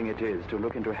bitter a thing it is to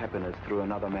look into happiness through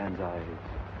another man's eyes.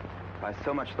 By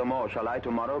so much the more shall I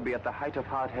tomorrow be at the height of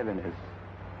heart heaviness.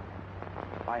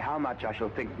 By how much I shall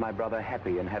think my brother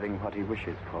happy in having what he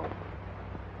wishes for.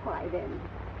 Why then,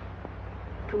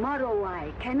 tomorrow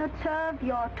I cannot serve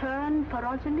your turn for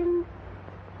Rosalind?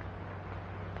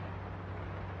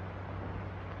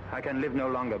 I can live no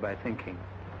longer by thinking.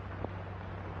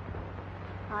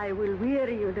 I will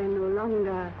weary you then no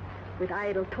longer with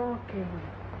idle talking.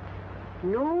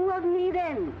 Know of me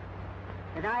then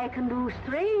that I can do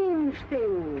strange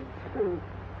things.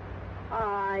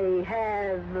 I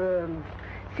have,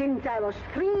 since I was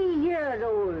 3 years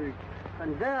old,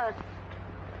 conversed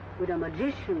with a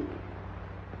magician.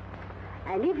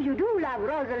 And if you do love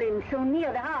Rosalind so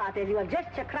near the heart as your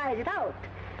gesture cries it out,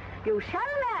 you shall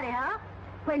marry her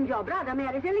when your brother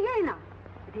marries Eleanor.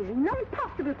 It is not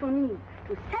possible for me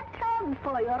to set her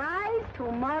before your eyes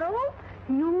tomorrow,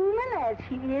 human as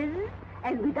she is,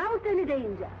 and without any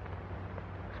danger.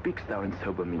 Speakst thou in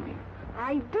sober meaning?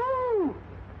 I do,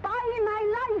 by my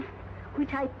life,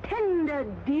 which I tender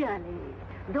dearly,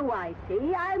 though I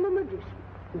say I'm a magician.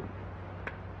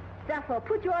 Therefore,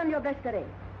 put you on your best array.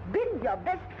 Bid your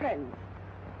best friends.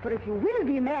 For if you will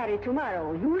be married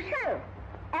tomorrow, you shall.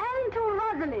 And to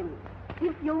Rosalind,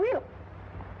 if you will.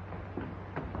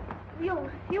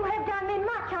 You have done me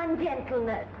much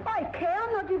ungentleness. I care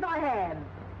not if I have.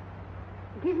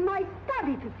 It is my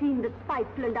study to seem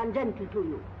despiteful and ungentle to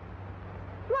you.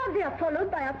 You are there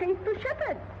followed by a faithful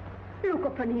shepherd. Look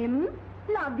upon him,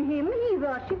 love him, he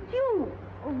worships you.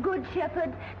 Oh, good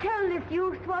shepherd, tell this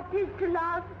youth what 'tis to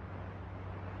love.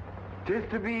 'Tis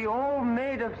to be all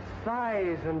made of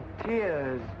sighs and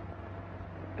tears.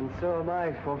 And so am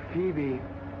I for Phoebe.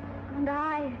 And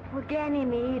I for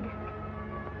Ganymede.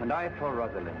 And I for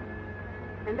Rosalind.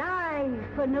 And I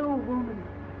for no woman.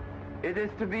 It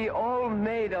is to be all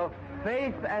made of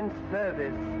faith and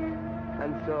service.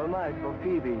 And so am I for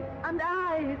Phoebe. And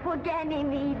I for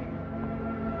Ganymede.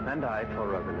 And I for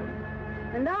Rosalind.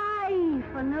 And I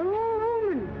for no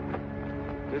woman.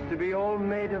 It is to be all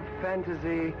made of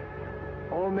fantasy,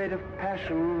 all made of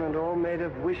passion, and all made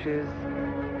of wishes,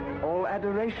 all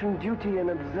adoration, duty, and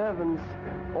observance,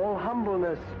 all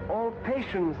humbleness, all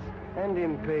patience and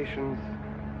impatience,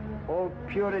 all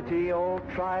purity, all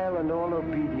trial, and all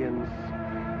obedience.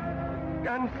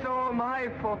 And so am I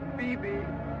for Phoebe.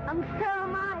 And so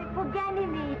am I for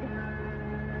Ganymede.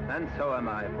 And so am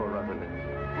I for Rosalind.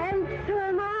 And so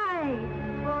am I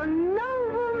for no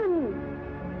woman.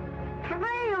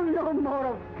 Pray no more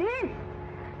of this.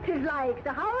 'Tis like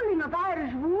the howling of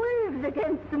Irish wolves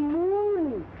against the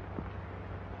moon.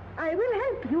 I will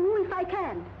help you if I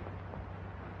can.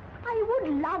 I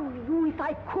would love you if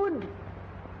I could.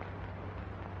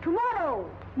 tomorrow,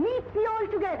 meet me all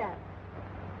together.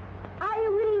 I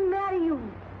will marry you,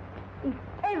 if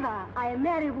ever I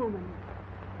marry a woman,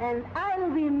 and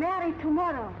I'll be married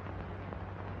tomorrow.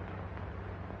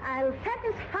 I'll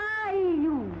satisfy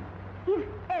you, if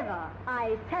ever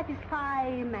I satisfy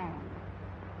a man,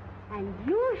 and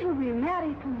you shall be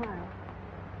married tomorrow.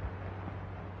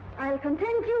 I'll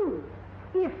content you,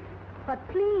 if what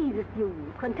pleases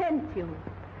you contents you,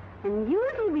 and you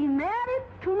shall be married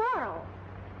tomorrow.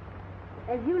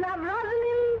 As you love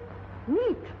Rosalind,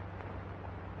 meet.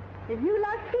 As you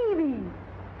love Phoebe,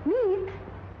 meet.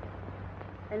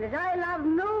 And as I love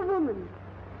no woman,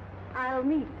 I'll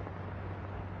meet.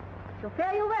 So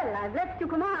fare you well. I've left you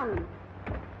command.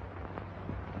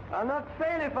 I'll not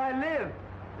fail if I live.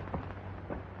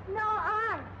 No,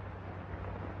 I.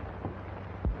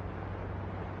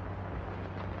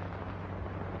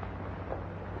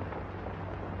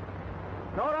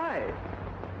 Nor I.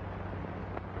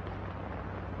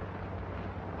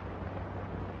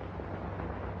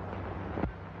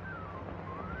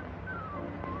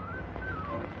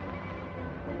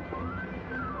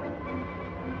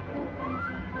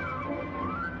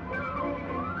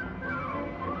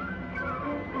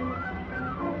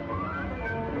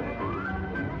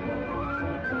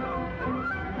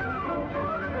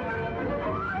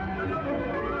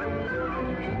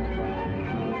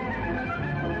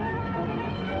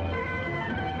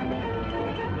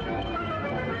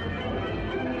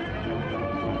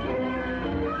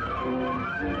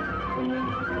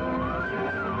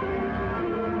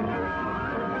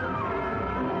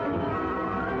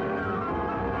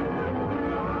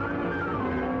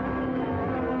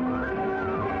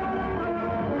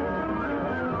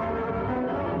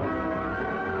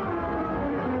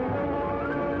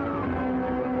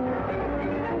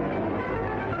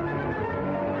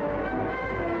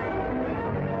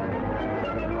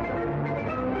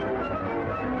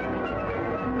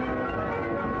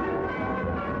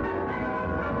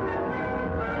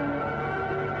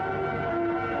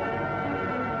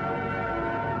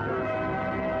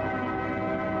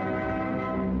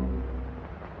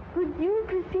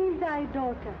 Thy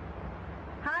daughter,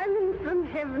 Hymen from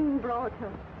heaven brought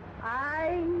her.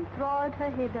 I brought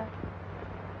her hither,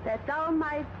 that thou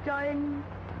might join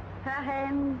her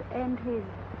hand and his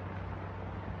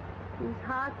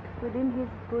heart within his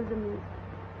bosom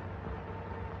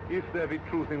is. If there be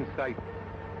truth in sight,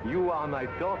 you are my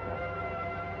daughter.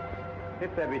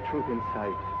 If there be truth in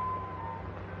sight,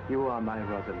 you are my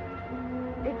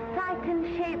Rosalind. If sight and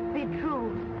shape be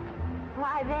true,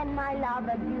 why then my love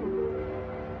adieu.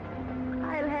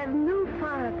 I'll have no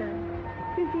father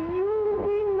if you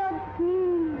be not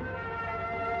me.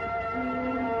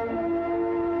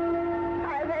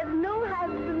 I'll have no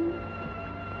husband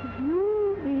if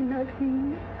you be not he.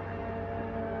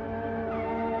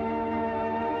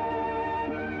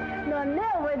 Nor no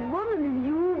wed woman if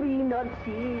you be not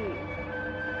she.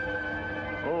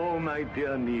 Oh, my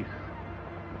dear niece,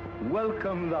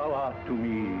 welcome thou art to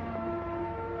me.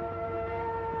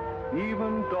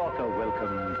 Even daughter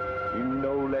welcomed in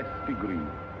no less degree.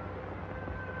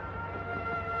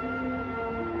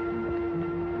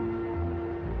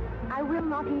 I will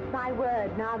not eat my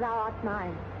word, now thou art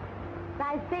mine.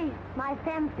 Thy face, my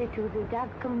fancy to thee doth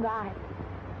combine.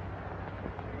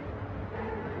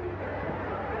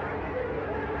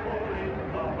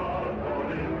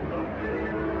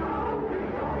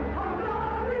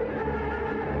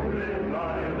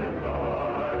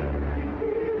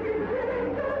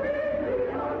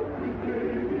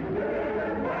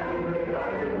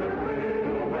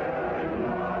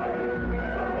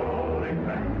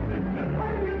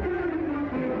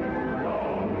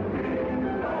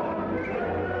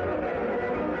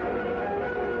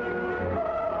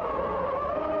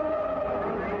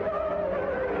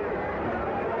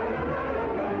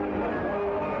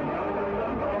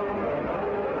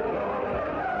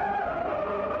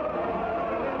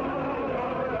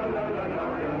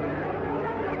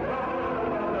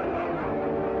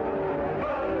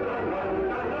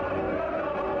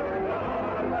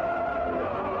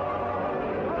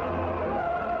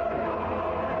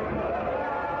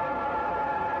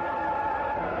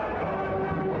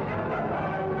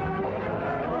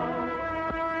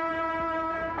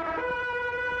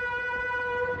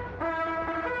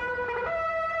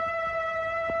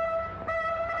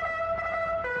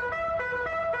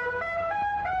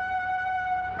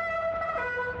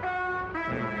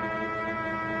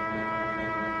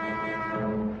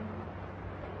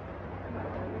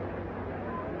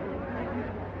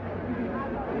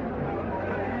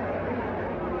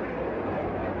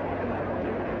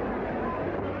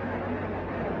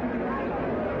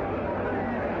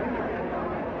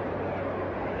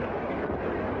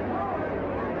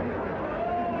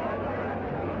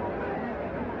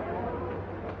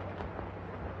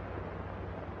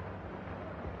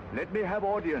 Let me have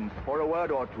audience for a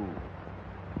word or two.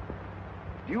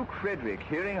 Duke Frederick,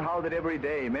 hearing how that every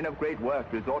day men of great worth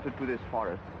resorted to this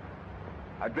forest,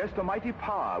 addressed a mighty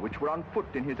power which were on foot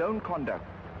in his own conduct,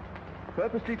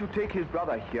 purposely to take his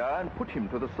brother here and put him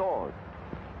to the sword.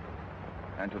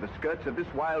 And to the skirts of this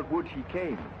wild wood he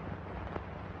came,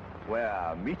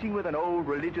 where, meeting with an old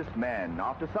religious man,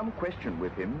 after some question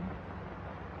with him,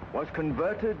 was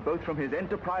converted both from his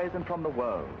enterprise and from the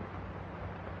world,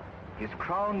 his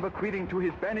crown bequeathing to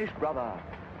his banished brother,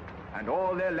 and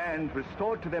all their lands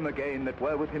restored to them again that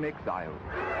were with him exiled.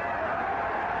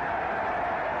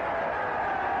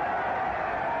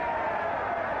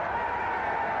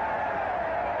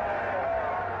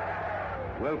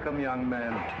 Welcome, young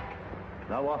man.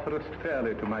 Thou offerest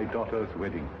fairly to my daughter's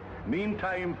wedding.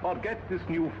 Meantime, forget this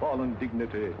new fallen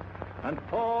dignity and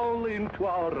fall into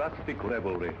our rustic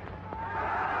revelry.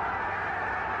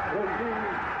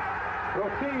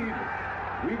 Proceed.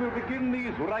 We will begin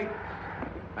these rites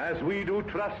as we do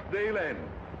trust they'll end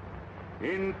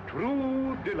in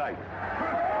true delight.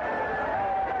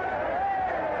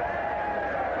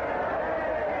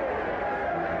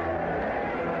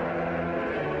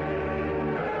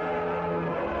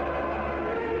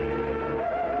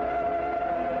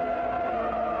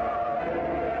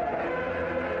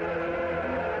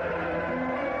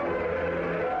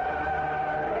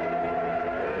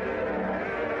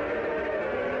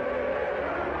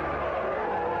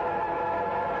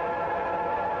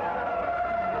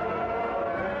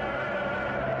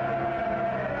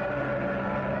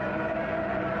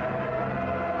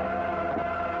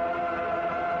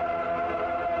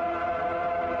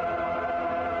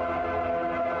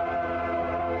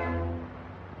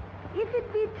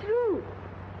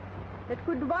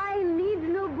 Good wine needs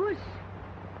no bush.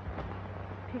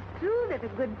 'Tis true that a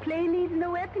good play needs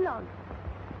no epilogue.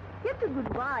 Yet a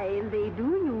good while they do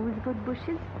use good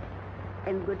bushes,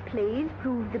 and good plays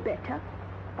prove the better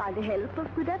by the help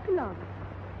of good epilogues.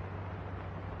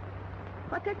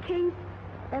 What a case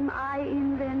am I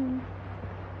in then,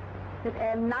 that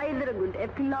am neither a good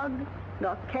epilogue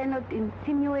nor cannot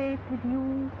insinuate with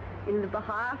you in the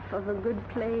behalf of a good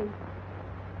play.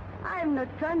 I am not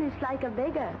furnished like a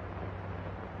beggar.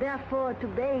 Therefore, to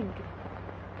beg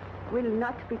will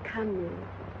not become me.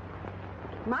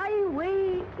 My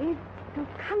way is to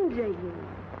conjure you,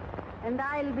 and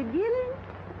I'll begin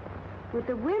with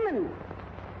the women.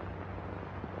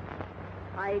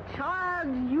 I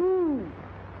charge you,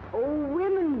 O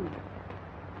women,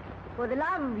 for the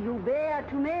love you bear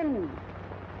to men,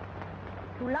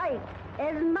 to like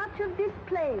as much of this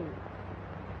play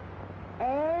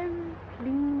as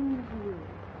please you.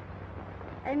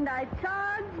 And I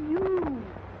charge you,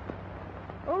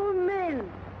 O men,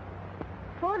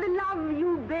 for the love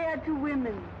you bear to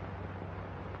women,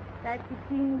 that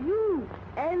between you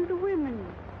and the women,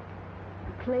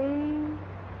 the play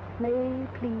may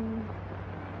please